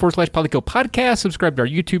 facebook.com/Polykill Podcast. Subscribe to our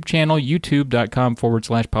YouTube channel,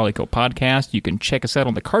 youtube.com/Polykill Podcast. You can check us out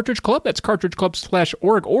on the Cartridge Club. That's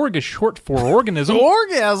cartridgeclub/org. Org is short for organism.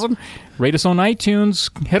 Orgasm. Rate us on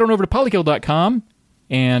iTunes. Head on over to polykill.com.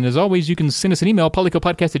 And as always, you can send us an email,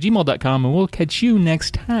 polykillpodcast@gmail.com, and we'll catch you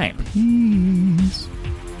next time. Peace.